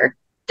there.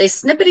 They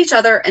snip at each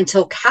other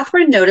until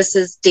Catherine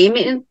notices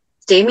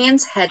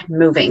Damien's head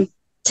moving.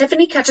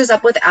 Tiffany catches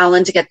up with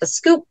Alan to get the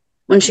scoop.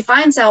 When she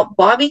finds out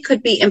Bobbie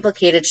could be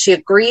implicated, she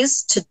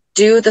agrees to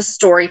do the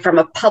story from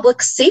a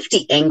public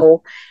safety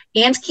angle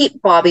and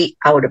keep Bobbie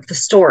out of the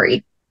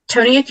story.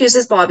 Tony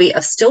accuses Bobbie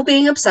of still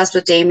being obsessed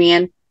with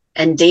Damien,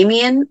 and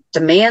Damien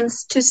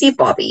demands to see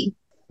Bobbie.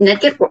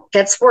 Ned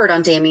gets word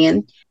on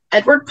Damien.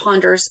 Edward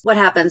ponders what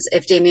happens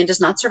if Damien does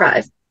not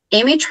survive.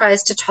 Amy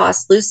tries to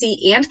toss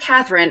Lucy and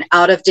Catherine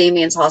out of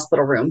Damien's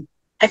hospital room.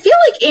 I feel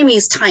like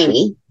Amy's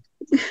tiny.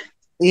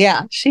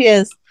 Yeah, she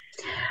is.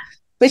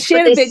 But she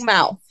had a big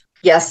mouth.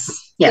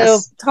 Yes. So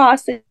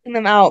tossing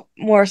them out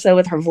more so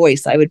with her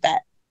voice, I would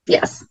bet.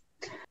 Yes.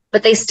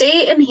 But they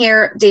stay and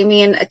hear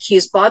Damien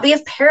accuse Bobbie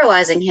of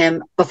paralyzing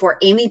him before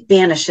Amy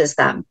banishes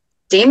them.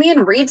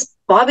 Damien reads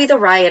Bobbie the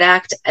riot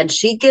act, and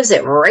she gives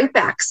it right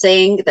back,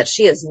 saying that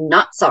she is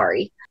not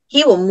sorry.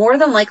 He will more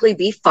than likely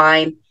be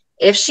fine.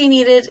 If she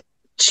needed,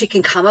 she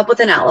can come up with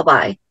an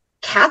alibi.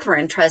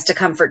 Catherine tries to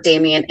comfort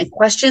Damien and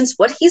questions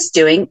what he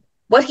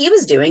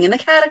was doing in the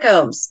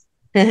catacombs.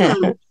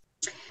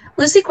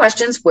 Lucy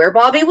questions where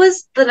Bobbie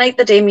was the night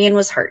that Damien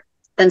was hurt.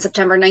 Then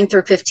September 9th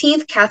through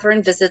 15th,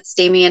 Catherine visits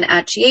Damien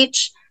at GH.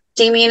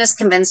 Damien is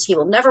convinced he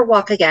will never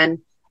walk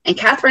again, and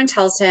Catherine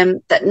tells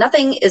him that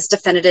nothing is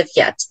definitive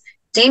yet.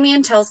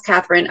 Damien tells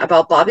Catherine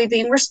about Bobbie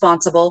being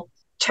responsible.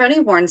 Tony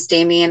warns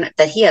Damien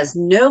that he has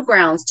no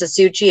grounds to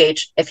sue GH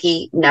if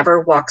he never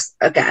walks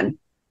again.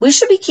 We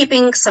should be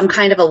keeping some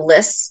kind of a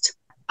list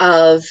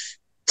of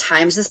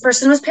times this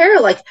person was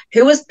paralyzed.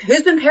 Who's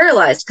been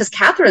paralyzed? Because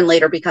Catherine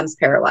later becomes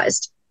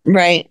paralyzed.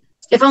 Right.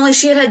 If only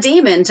she had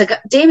Damien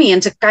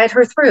to guide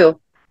her through.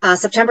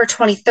 September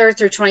 23rd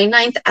through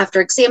 29th,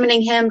 after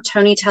examining him,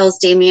 Tony tells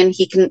Damien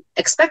he can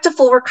expect a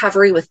full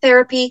recovery with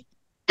therapy.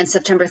 And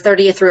September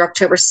 30th through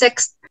October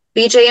 6th,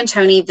 BJ and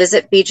Tony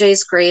visit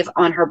BJ's grave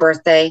on her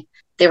birthday.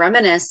 They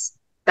reminisce.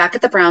 Back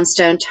at the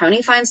brownstone,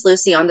 Tony finds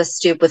Lucy on the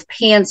stoop with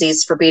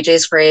pansies for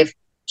BJ's grave.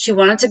 She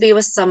wanted to be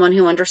with someone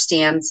who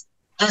understands.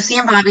 Lucy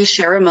and Bobbie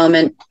share a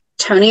moment.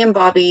 Tony and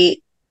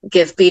Bobbie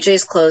give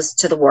BJ's clothes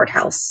to the ward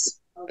house.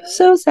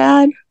 So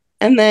sad.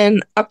 And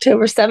then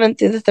October 7th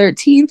through the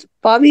 13th,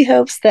 Bobbie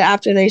hopes that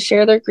after they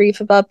share their grief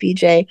about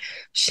BJ,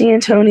 she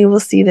and Tony will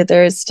see that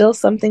there is still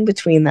something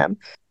between them.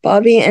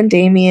 Bobbie and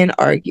Damien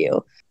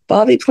argue.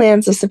 Bobbie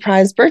plans a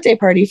surprise birthday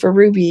party for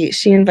Ruby.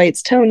 She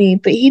invites Tony,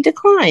 but he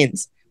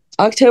declines.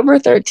 October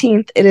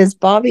 13th, it is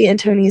Bobbie and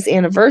Tony's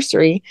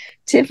anniversary.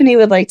 Tiffany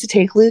would like to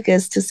take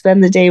Lucas to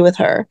spend the day with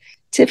her.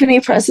 Tiffany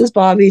presses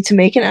Bobbie to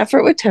make an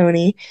effort with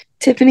Tony.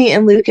 Tiffany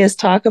and Lucas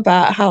talk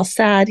about how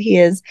sad he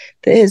is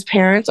that his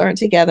parents aren't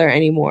together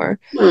anymore.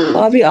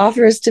 Bobbie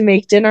offers to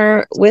make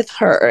dinner with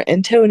her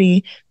and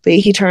Tony, but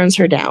he turns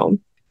her down.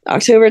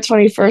 October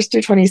 21st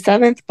through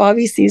 27th,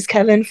 Bobbie sees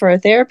Kevin for a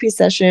therapy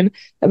session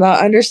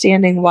about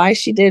understanding why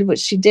she did what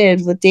she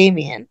did with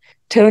Damien.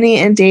 Tony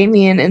and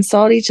Damien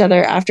insult each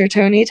other after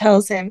Tony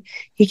tells him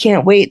he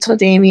can't wait till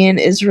Damien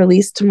is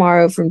released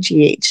tomorrow from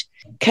GH.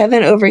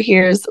 Kevin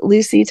overhears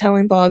Lucy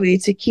telling Bobbie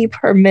to keep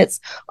her mitts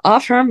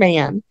off her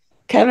man.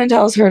 Kevin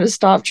tells her to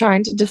stop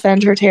trying to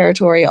defend her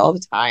territory all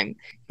the time.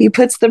 He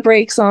puts the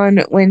brakes on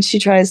when she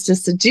tries to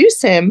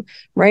seduce him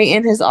right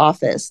in his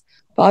office.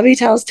 Bobbie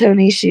tells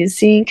Tony she is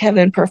seeing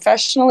Kevin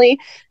professionally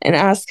and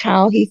asks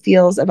how he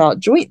feels about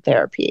joint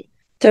therapy.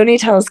 Tony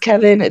tells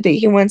Kevin that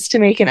he wants to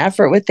make an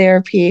effort with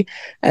therapy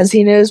as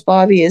he knows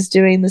Bobbie is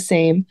doing the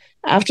same.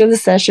 After the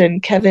session,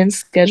 Kevin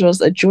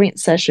schedules a joint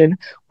session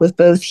with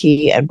both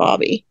he and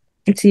Bobbie.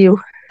 It's you.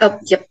 Oh,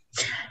 yep.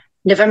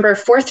 November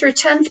 4th through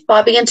 10th,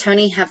 Bobbie and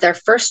Tony have their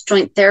first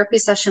joint therapy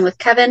session with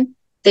Kevin.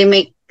 They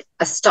make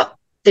a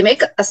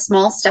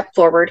small step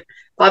forward.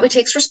 Bobbie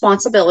takes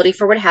responsibility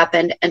for what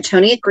happened, and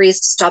Tony agrees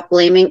to stop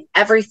blaming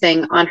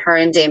everything on her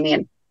and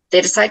Damien.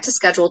 They decide to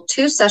schedule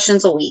 2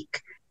 sessions a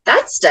week.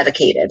 That's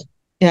dedicated.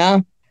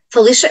 Yeah.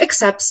 Felicia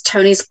accepts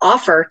Tony's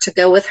offer to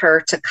go with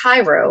her to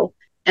Cairo,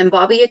 and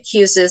Bobbie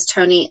accuses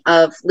Tony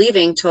of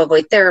leaving to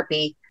avoid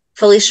therapy.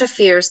 Felicia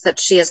fears that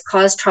she has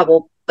caused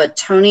trouble, but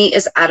Tony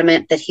is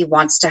adamant that he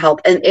wants to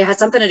help. And it had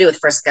something to do with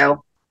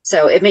Frisco.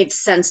 So it made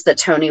sense that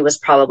Tony was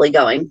probably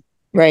going.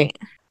 Right.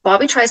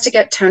 Bobbie tries to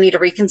get Tony to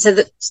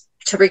reconsider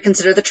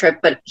the trip,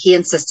 but he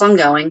insists on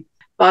going.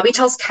 Bobbie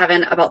tells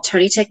Kevin about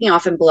Tony taking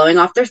off and blowing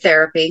off their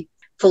therapy.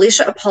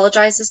 Felicia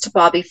apologizes to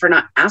Bobbie for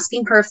not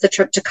asking her if the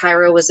trip to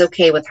Cairo was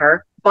okay with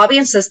her. Bobbie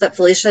insists that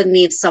Felicia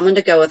needs someone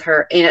to go with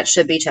her, and it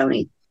should be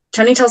Tony.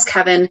 Tony tells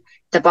Kevin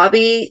that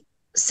Bobbie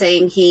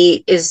saying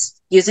he is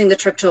using the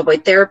trip to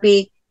avoid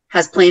therapy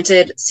has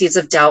planted seeds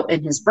of doubt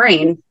in his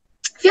brain.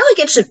 I feel like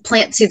it should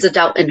plant seeds of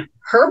doubt in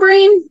her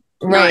brain,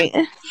 Right.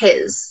 not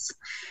his.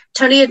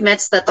 Tony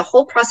admits that the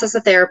whole process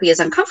of therapy is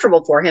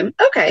uncomfortable for him.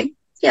 Okay,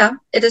 yeah,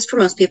 it is for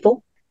most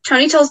people.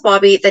 Tony tells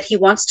Bobbie that he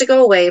wants to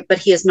go away, but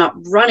he is not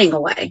running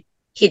away.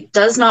 He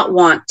does not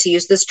want to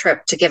use this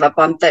trip to give up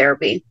on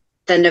therapy.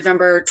 Then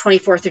November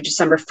 24th through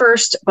December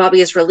 1st,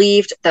 Bobbie is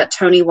relieved that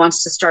Tony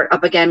wants to start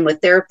up again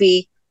with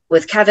therapy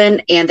with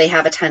Kevin, and they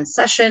have a 10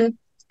 session.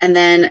 And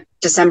then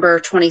December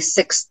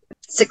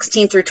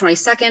 16th through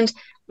 22nd,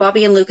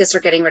 Bobbie and Lucas are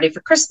getting ready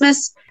for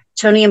Christmas.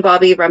 Tony and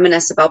Bobbie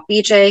reminisce about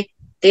BJ.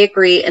 They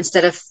agree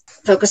instead of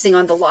focusing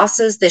on the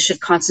losses, they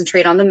should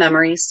concentrate on the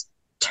memories.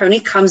 Tony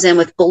comes in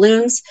with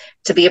balloons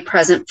to be a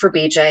present for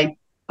BJ.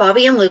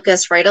 Bobbie and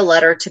Lucas write a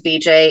letter to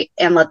BJ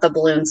and let the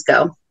balloons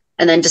go.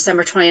 And then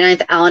December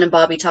 29th, Alan and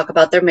Bobbie talk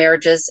about their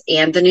marriages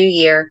and the new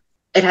year.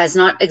 It has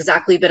not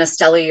exactly been a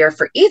stellar year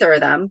for either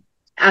of them.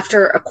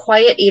 After a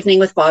quiet evening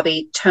with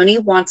Bobbie, Tony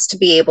wants to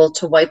be able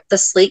to wipe the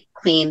slate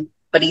clean,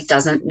 but he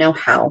doesn't know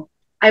how.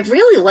 I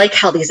really like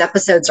how these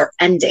episodes are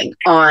ending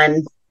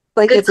on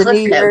Like good it's a cliff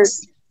new year,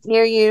 notes.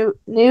 new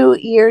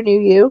year, new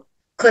you.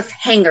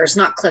 Cliffhangers,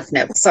 not cliff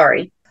notes,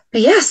 sorry.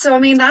 But yeah, so I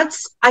mean, I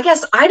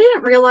guess I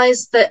didn't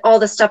realize that all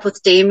the stuff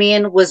with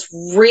Damien was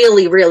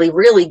really, really,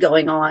 really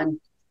going on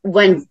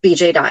when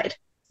BJ died.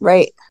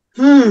 Right.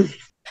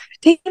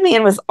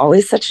 Damien was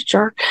always such a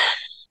jerk.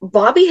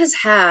 Bobbie has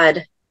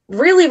had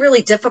really,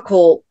 really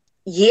difficult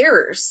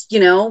years, you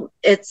know?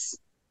 Well,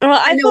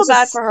 I feel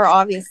bad for her,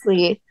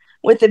 obviously,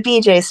 with the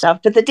BJ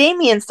stuff, but the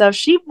Damien stuff,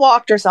 she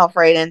walked herself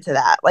right into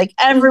that. Like,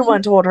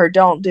 everyone told her,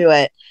 don't do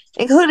it,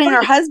 including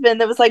her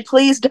husband that was like,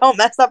 please don't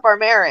mess up our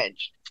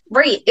marriage.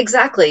 Right,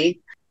 exactly.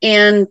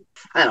 And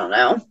I don't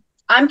know.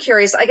 I'm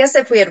curious. I guess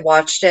if we had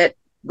watched it,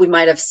 we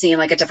might have seen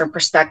like a different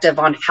perspective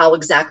on how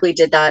exactly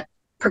did that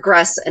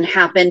progress and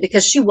happen,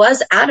 because she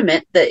was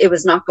adamant that it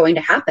was not going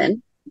to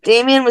happen.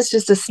 Damien was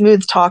just a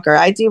smooth talker.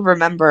 I do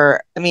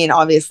remember, I mean,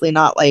 obviously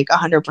not like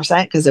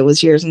 100% because it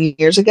was years and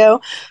years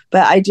ago,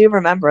 but I do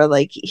remember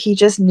like he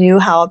just knew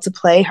how to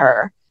play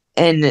her.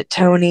 And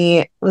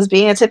Tony was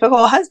being a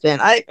typical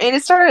husband. And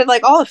it started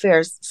like all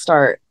affairs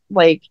start.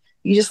 Like,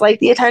 you just like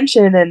the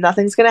attention and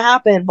nothing's going to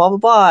happen, blah, blah,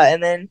 blah.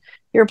 And then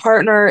your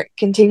partner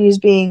continues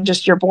being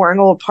just your boring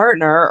old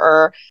partner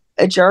or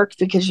a jerk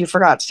because you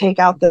forgot to take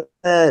out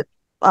the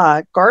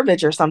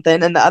garbage or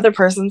something. And the other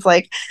person's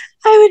like,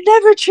 I would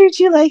never treat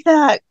you like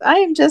that. I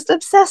am just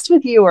obsessed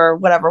with you, or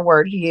whatever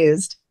word he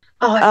used.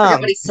 Oh, I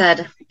forgot what he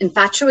said.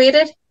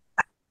 Infatuated?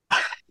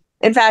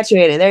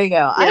 Infatuated. There you go.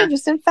 Yeah. I'm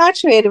just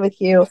infatuated with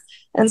you.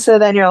 And so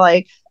then you're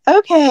like,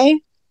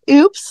 okay,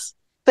 oops.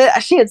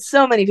 But she had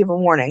so many people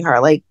warning her,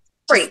 like,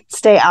 right,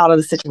 stay out of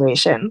the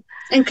situation.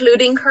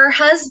 Including her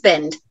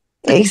husband.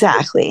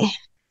 Exactly.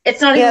 It's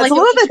not even like it's a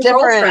little bit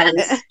different.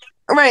 Girlfriends.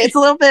 Right. It's a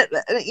little bit,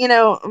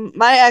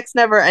 my ex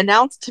never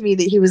announced to me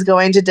that he was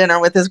going to dinner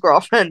with his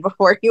girlfriend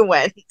before he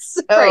went.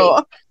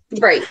 So,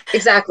 right.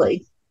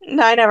 Exactly.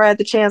 I never had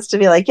the chance to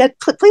be like, yeah,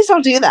 please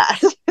don't do that.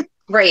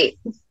 Right.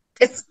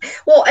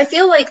 I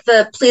feel like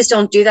the please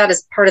don't do that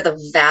is part of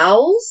the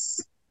vows.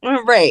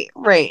 Right.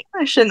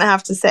 I shouldn't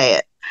have to say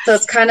it. So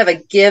it's kind of a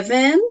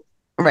given.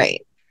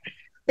 Right.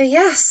 But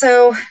yeah,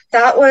 so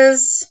that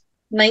was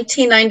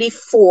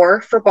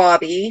 1994 for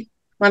Bobbie.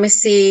 Let me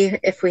see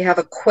if we have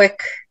a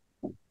quick...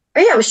 Oh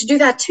yeah, we should do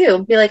that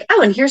too. Be like,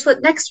 oh, and here's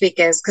what next week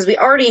is, because we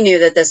already knew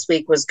that this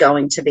week was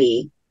going to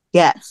be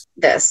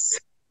this.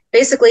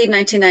 Basically,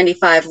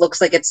 1995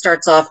 looks like it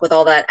starts off with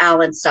all that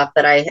Alan stuff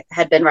that I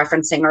had been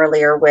referencing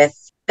earlier, with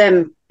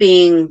them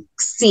being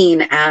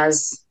seen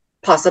as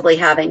possibly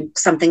having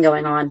something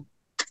going on.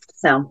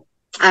 So,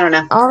 I don't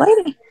know.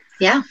 Alrighty.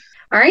 Yeah.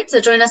 All right,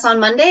 so join us on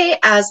Monday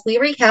as we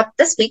recap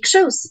this week's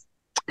shows.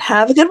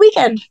 Have a good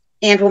weekend.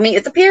 And we'll meet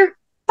at the pier.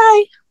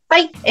 Bye.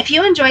 Bye. If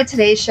you enjoyed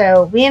today's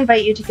show, we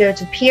invite you to go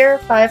to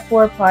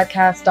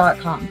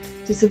pier54podcast.com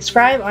to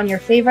subscribe on your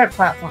favorite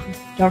platform.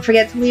 Don't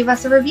forget to leave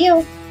us a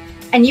review.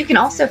 And you can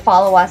also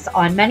follow us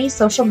on many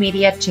social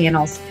media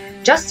channels.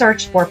 Just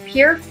search for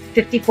Pier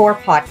 54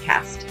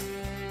 Podcast.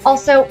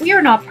 Also, we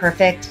are not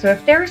perfect, so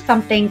if there is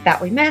something that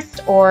we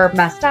missed or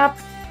messed up,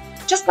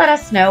 just let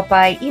us know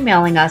by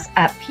emailing us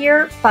at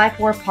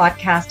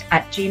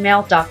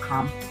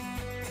pier54podcast@gmail.com.